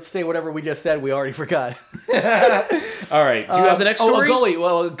 everybody. Let's say whatever we just said. We already forgot. All right. Do you have the next story? Oh, a gully.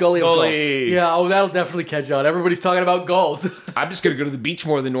 Well, a gully of Gully. gulls. Yeah. Oh, that'll definitely catch on. Everybody's talking about gulls. I'm just going to go to the beach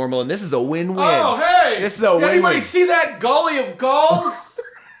more than normal. And this is a win-win. Oh, hey! This is a win-win. Anybody see that gully of gulls?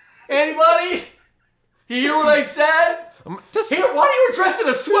 Anybody? You hear what I said? Just Here, why are you dressed in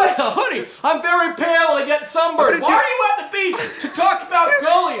a sweat, a hoodie? I'm very pale and I get sunburned. Why are you at the beach to talk about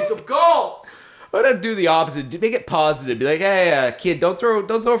gullies of gulls? I'm gonna do the opposite. Make it positive. Be like, hey, kid, don't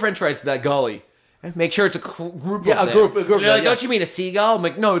throw French fries to that gully. And make sure it's a group. Yeah, of a them. group. They're like, yeah. don't you mean a seagull? I'm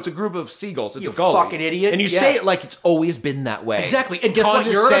like, no, it's a group of seagulls. It's You a gully. fucking idiot. And you Yeah. say it like it's always been that way. Exactly. And guess what?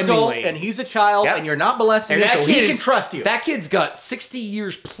 You're an adult Condescendingly. and he's a child Yep. and you're not molesting him, so he can trust you. That kid's got 60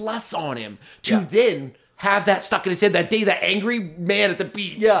 years plus on him to Yeah. then have that stuck in his head that day, that angry man at the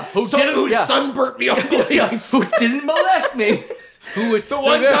beach. Yeah, who sunburnt me unbelievably. Who didn't molest me? Who was The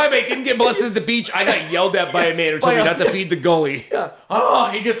one time I didn't get molested at the beach, I got yelled at by a man who told me not to feed the gully. Yeah. Oh,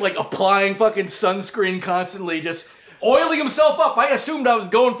 he just like applying fucking sunscreen constantly, just oiling himself up. I assumed he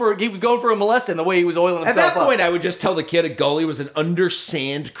was going for a molesting the way he was oiling At himself that up. point, I would just tell the kid a gully was an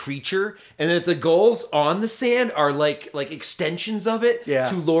undersand creature, and that the gulls on the sand are like extensions of it Yeah.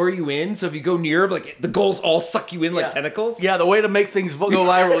 to lure you in. So if you go near, like the gulls all suck you in like tentacles. Yeah, the way to make things go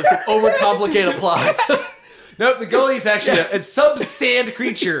viral is to overcomplicate a plot. Nope, the gully is actually a sub-sand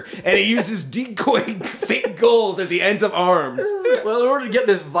creature, and it uses decoy fake gulls at the ends of arms. Well, in order to get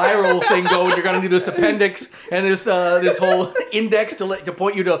this viral thing going, you're gonna need this appendix and this whole index to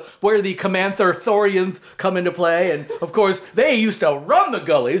point you to where the Comanther Thorian come into play. And of course, they used to run the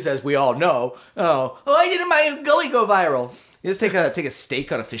gullies, as we all know. Oh, why didn't my gully go viral? You just take a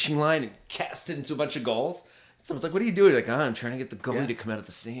stake on a fishing line and cast it into a bunch of gulls. Someone's like, what are you doing? You're like, I'm trying to get the gully to come out of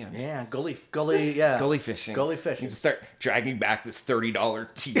the sand. Yeah, gully, yeah. Gully fishing. Gully fishing. You just start dragging back this $30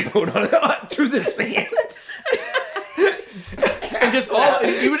 T-bone through the sand. And just all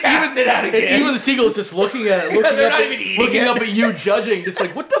Cast it out again. even the seagulls just looking at it, they're not even eating looking it. up at you, judging, just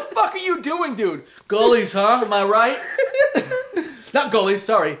like, what the fuck are you doing, dude? Gullies, huh? Am I right? Not gullies,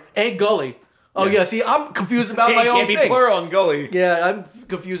 sorry, a gully. Oh yeah, see, I'm confused about my It own can't be thing. plural on gully. Yeah, I'm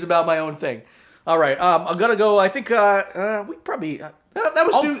confused about my own thing. All right, I'm gonna go. I think we probably That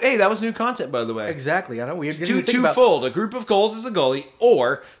was new. Hey, that was new content, by the way. exactly. I know we didn't even think about. Twofold. A group of gulls is a gully,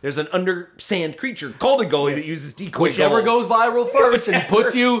 or there's an undersand creature called a gully that uses decoy Whichever gulls. goes viral first and Whichever.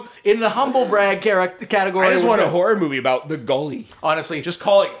 puts you in the humble brag category. I just want a with- horror movie about the gully. Honestly, Just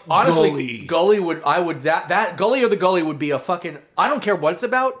call it honestly, Gully. that Gully or the Gully would be a fucking. I don't care what it's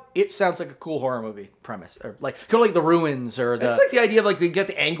about. It sounds like a cool horror movie premise, or like kind of like the ruins or the. It's like the idea of like they get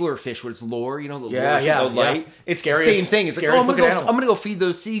the angler fish with its lure, you know, the Yeah, lures yeah, with the light. yeah. It's Scariest- the same thing. It's like, scariest I'm looking animal. gonna go feed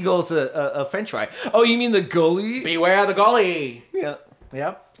those seagulls a French fry. Oh, you mean the gully? Beware the Gully. Yeah.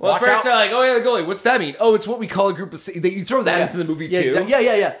 Yep. Well, Watch at first out. they're like, oh yeah, the goalie. What's that mean? Oh, it's what we call a group of... You throw that into the movie too.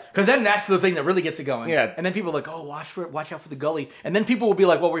 Yeah. Because then that's the thing that really gets it going. Yeah. And then people are like, oh, watch out for the gully. And then people will be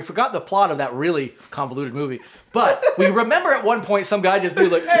like, well, we forgot the plot of that really convoluted movie. But we remember at one point some guy just be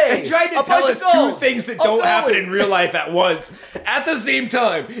like, hey, They tried to tell us two things that don't happen in real life at once, at the same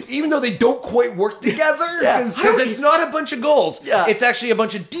time, even though they don't quite work together. Because it's not a bunch of goals. Yeah. It's actually a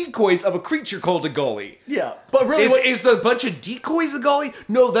bunch of decoys of a creature called a goalie. Yeah. But really, Is the bunch of decoys a goalie?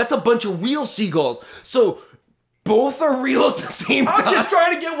 No, that's a bunch of real seagulls. So both are real at the same time. I'm just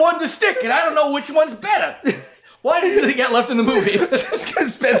trying to get one to stick, and I don't know which one's better. Why did they get left in the movie? Just gonna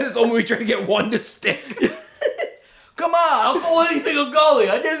spend this whole movie trying to get one to stick. Come on, I'll call anything a goalie.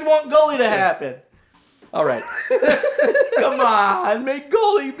 I just want goalie to happen. All right. Come on, make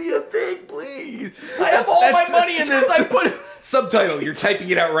goalie be a thing, please. I have all my money in this. I put subtitle. You're typing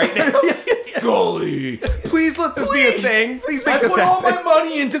it out right now. Goalie. Please let this be a thing. Please make this happen. I put all my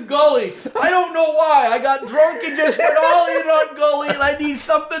money into goalie. I don't know why. I got drunk and just went all in on goalie, and I need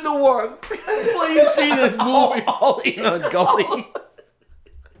something to work. Please see this movie. All in on goalie.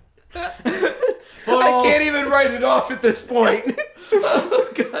 I can't even write it off at this point.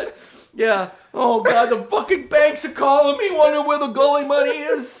 Oh, God. Yeah. Oh, God, the fucking banks are calling me, wondering where the goalie money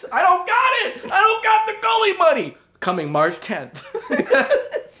is. I don't got it. I don't got the goalie money. Coming March 10th.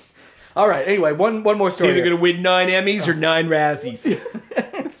 All right, anyway, one more story. It's either going to win 9 Emmys or 9 Razzies.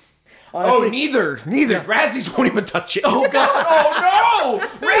 Honestly, neither. Yeah. Razzies won't even touch it. Oh, God. Oh,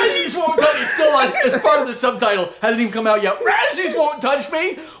 no. Razzies won't touch me. It's still as part of the subtitle. Hasn't even come out yet. Razzies won't touch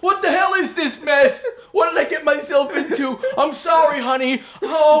me. What the hell is this mess? What did I get myself into? I'm sorry, honey.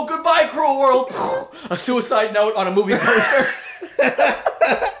 Oh, goodbye, cruel world. A suicide note on a movie poster.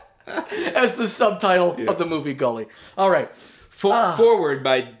 As the subtitle of the movie Gully. All right. Forward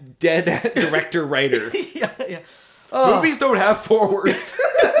by dead director-writer. Yeah. Movies don't have forwards.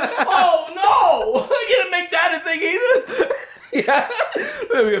 Oh, no. I didn't make that a thing either. Yeah.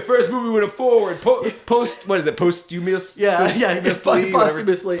 The first movie with a forward. What is it? Posthumous?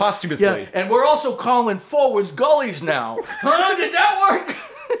 Posthumously. Posthumously. Yeah. And we're also calling forwards gullies now. Huh? Did that work?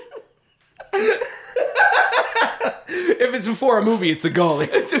 If it's before a movie, it's a gully.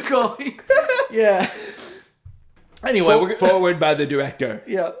 It's a gully. Yeah. Anyway, we're forward by the director.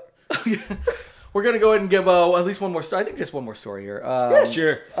 Yeah. We're going to go ahead and give at least one more story. I think just one more story here. Yeah,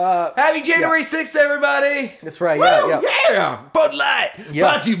 sure. Happy January 6th, everybody. That's right. Yeah. Bud Light. Yeah.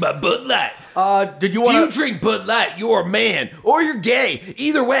 Brought to you by Bud Light. Did you want to... If you drink Bud Light, you're a man or you're gay.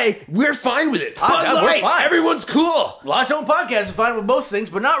 Either way, we're fine with it. Bud Light. Fine. Everyone's cool. Lost Home Podcast is fine with most things,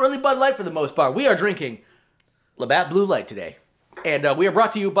 but not really Bud Light for the most part. We are drinking Labatt Blue Light today. And we are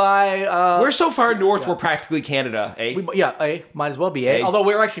brought to you by... we're so far north, we're practically Canada, eh? Might as well be, eh? Although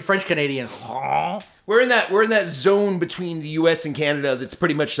we're actually French-Canadian. We're in that zone between the U.S. and Canada that's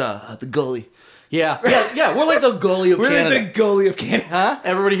pretty much the gully. Yeah. We're like the gully of Canada. We're like the gully of Canada. Huh?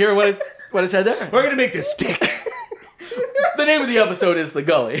 Everybody hear what I said there? We're going to make this stick. The name of the episode is The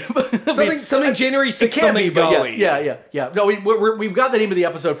Gully. something January 6th, something Gully. Yeah. No, we've got the name of the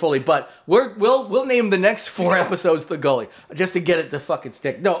episode fully, but we'll name the next 4 episodes The Gully, just to get it to fucking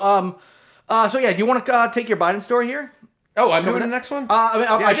stick. No, so yeah, do you want to take your Biden story here? Oh, I'm doing the next one?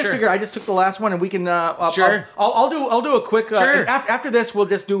 I just figured I just took the last one and we can... sure. I'll do a quick... Sure. After this, we'll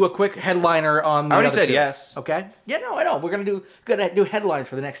just do a quick headliner on the I already other said 2. yes. Okay? Yeah, no, I know. We're going to do headlines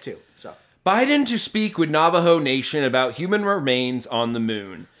for the next 2, so... Biden to speak with Navajo Nation about human remains on the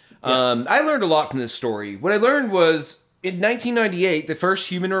moon. Yeah. I learned a lot from this story. What I learned was, in 1998, the first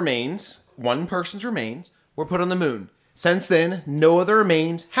human remains, one person's remains, were put on the moon. Since then, no other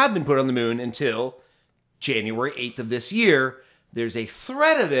remains have been put on the moon until January 8th of this year. There's a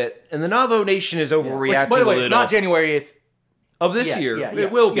threat of it, and the Navajo Nation is overreacting By the way, a little. it's not January 8th. Of this year. Yeah.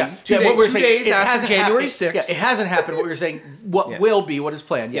 It will be. Yeah. 2 days after January 6th. Yeah, it hasn't happened. What you're saying, will be, what is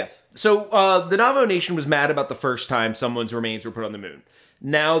planned. Yes. So the Navajo Nation was mad about the first time someone's remains were put on the moon.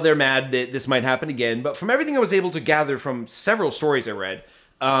 Now they're mad that this might happen again. But from everything I was able to gather from several stories I read,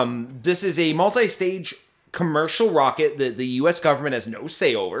 this is a multi-stage commercial rocket that the U.S. government has no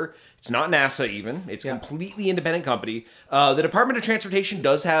say over. It's not NASA even. It's a completely independent company. The Department of Transportation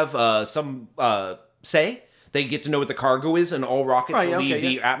does have some say. They get to know what the cargo is in all rockets that leave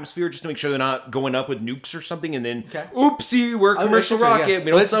the atmosphere, just to make sure they're not going up with nukes or something, and then, oopsie, we're a commercial rocket.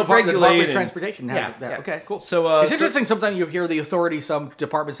 We don't self-regulate. The Department of Transportation has that. Okay, cool. So it's interesting. Sometimes you hear the authority some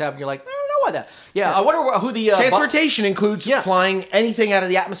departments have, and you're like, I don't know why that. Yeah, I wonder who the... transportation includes flying anything out of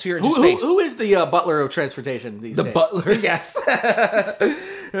the atmosphere into space. Who is the butler of transportation these days? The butler, yes.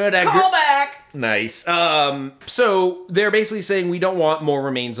 Call back! Nice. So they're basically saying we don't want more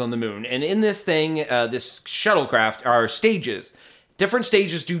remains on the moon. And in this thing, this shuttlecraft are stages. different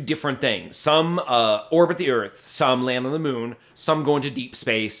stages do different things. Some orbit the Earth, some land on the moon, some go into deep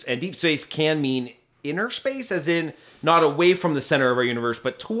space. And deep space can mean inner space, as in not away from the center of our universe,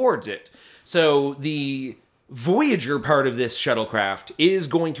 but towards it. So the Voyager part of this shuttlecraft is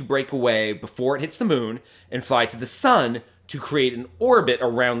going to break away before it hits the moon and fly to the sun to create an orbit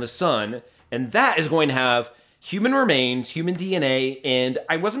around the sun. And that is going to have human remains, human DNA, and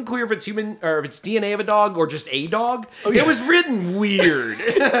I wasn't clear if it's human or if it's DNA of a dog or just a dog. Oh, yeah. It was written weird.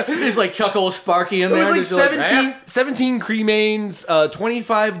 There's like Chuckle Sparky in there. It was like 17 cremains,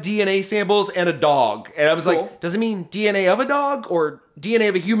 25 DNA samples, and a dog. And I was like, does it mean DNA of a dog or DNA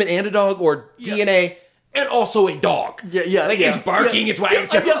of a human and a dog or DNA and also a dog? It's barking, it's wagging.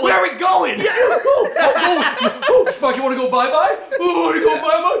 Where are we going? Sparky, want to go bye-bye? Oh, want to go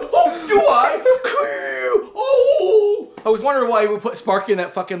bye-bye? Oh, do I? Oh! I was wondering why we put Sparky in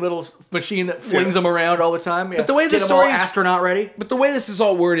that fucking little machine that flings him around all the time. Yeah. But the way the story is astronaut ready. But the way this is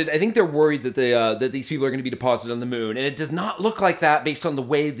all worded, I think they're worried that that these people are going to be deposited on the moon, and it does not look like that based on the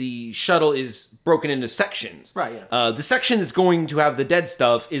way the shuttle is broken into sections. Right. Yeah. The section that's going to have the dead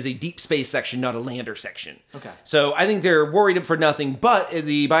stuff is a deep space section, not a lander section. Okay. So I think they're worried for nothing. But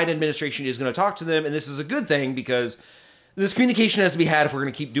the Biden administration is going to talk to them, and this is a good thing because this communication has to be had if we're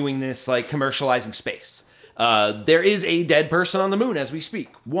going to keep doing this, like commercializing space. There is a dead person on the moon as we speak.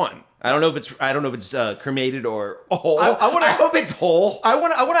 One. I don't know if it's cremated or whole. I hope it's whole. I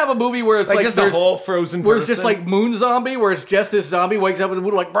want to have a movie where it's like just a whole frozen where person. It's just like Moon Zombie, where it's just this zombie wakes up in the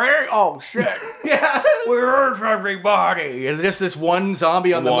moon like, oh shit, yeah, where's everybody? It's just this one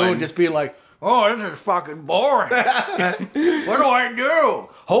zombie on the moon just being like, oh, this is fucking boring. What do I do?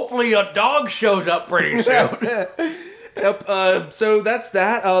 Hopefully a dog shows up pretty soon. Yep. So that's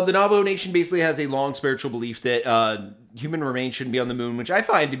that. The Navajo Nation basically has a long spiritual belief that human remains shouldn't be on the moon, which I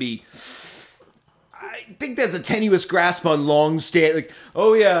find to be... I think that's a tenuous grasp on long stay. Like,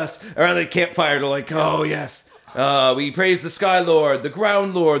 oh yes. Around the campfire to like, oh yes. We praise the Sky Lord, the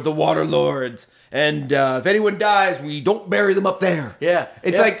Ground Lord, the Water Lords. And if anyone dies, we don't bury them up there. Yeah.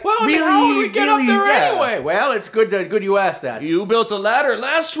 It's like, well, really, how do we get really, up there anyway? Well, it's good you asked that. You built a ladder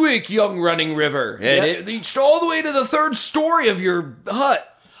last week, young running river, and it reached all the way to the third story of your hut.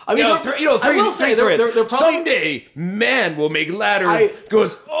 I mean, I will say they're probably, someday man will make ladder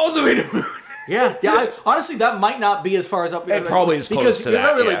goes all the way to the moon. Yeah. Honestly, that might not be as far as up. It probably is close to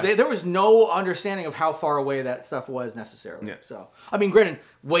that. Because there was no understanding of how far away that stuff was necessarily. Yeah. So, I mean, granted,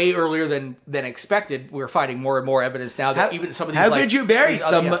 way earlier than expected. We're finding more and more evidence now that even some of these. How could you bury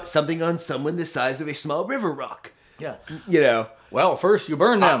something on someone the size of a small river rock? Yeah. You know. Well, first you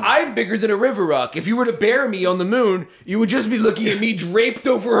burn them. I'm bigger than a river rock. If you were to bury me on the moon, you would just be looking at me draped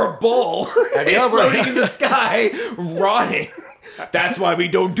over a ball and floating in the sky, rotting. That's why we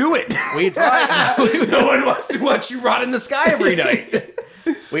don't do it. We try. No one wants to watch you rot in the sky every night.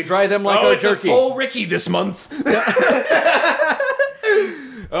 We dry them like our jerky. It's a full Ricky this month.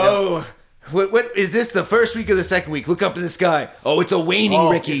 What is this? The first week or the second week? Look up in the sky. Oh, it's a waning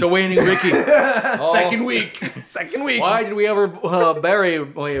Ricky. It's a waning Ricky. Second week. Why did we ever bury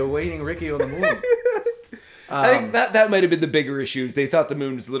a waning Ricky on the moon? I think that might have been the bigger issues. They thought the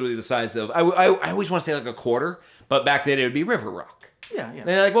moon was literally the size of... I always want to say like a quarter, but back then it would be river rock. Yeah. And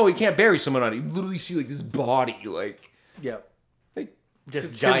they're like, well, we can't bury someone on it. You literally see like this body, like... Yeah. Like,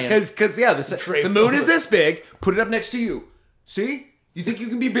 just giant. Because the moon is this big. Put it up next to you. See? You think you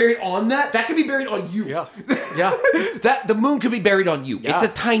can be buried on that? That could be buried on you. Yeah. The moon could be buried on you. Yeah. It's a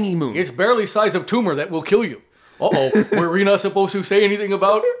tiny moon. It's barely size of tumor that will kill you. Uh-oh. Were we not supposed to say anything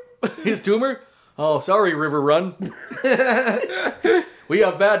about his tumor? Oh, sorry, River Run. We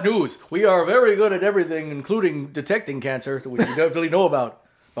have bad news. We are very good at everything, including detecting cancer, which we definitely know about.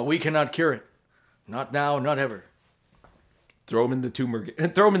 But we cannot cure it. Not now, not ever. Throw him in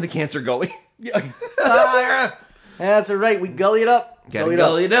the cancer gully. That's all right. We gully it up.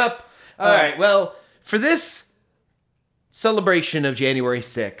 Gully it up. All right. Well, for this celebration of January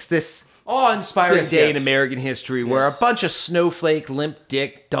 6th, this awe-inspiring day in American history where a bunch of snowflake, limp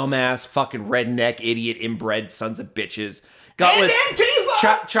dick, dumbass, fucking redneck, idiot, inbred sons of bitches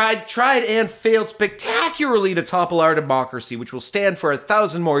tried and failed spectacularly to topple our democracy, which will stand for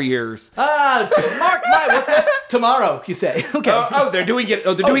 1,000 more years. What's that? Tomorrow, you say. Okay. They're doing it.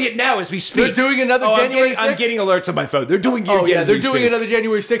 They're doing it now as we speak. They're doing another January 6th? I'm getting alerts on my phone. They're doing it again. They're doing another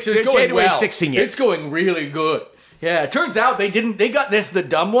January 6th. It's going January well. 6ing it. It's going really good. Yeah, it turns out they got the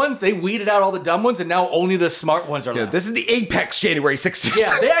dumb ones. They weeded out all the dumb ones, and now only the smart ones are left. This is the apex January 6th.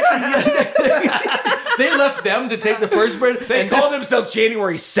 Yeah, they actually... They left them to take the first break. They call themselves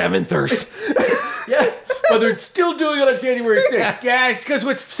January 7thers. Yeah, but they're still doing it on January 6th. Yeah, because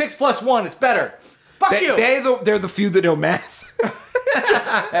with 6 plus 1, it's better. Fuck you. They're the few that know math.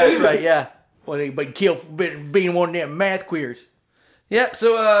 That's right, yeah. Well, they been killed for being one of them math queers. Yep.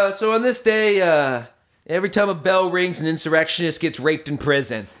 So on this day, every time a bell rings, an insurrectionist gets raped in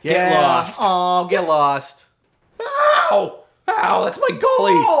prison. Get lost. Oh, get lost. Ow! Ow! That's my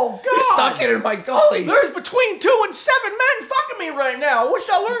gully. Oh, God. You're stuck in my gully. There's between 2 and 7 men fucking me right now. I wish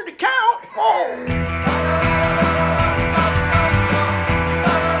I learned to count. Oh.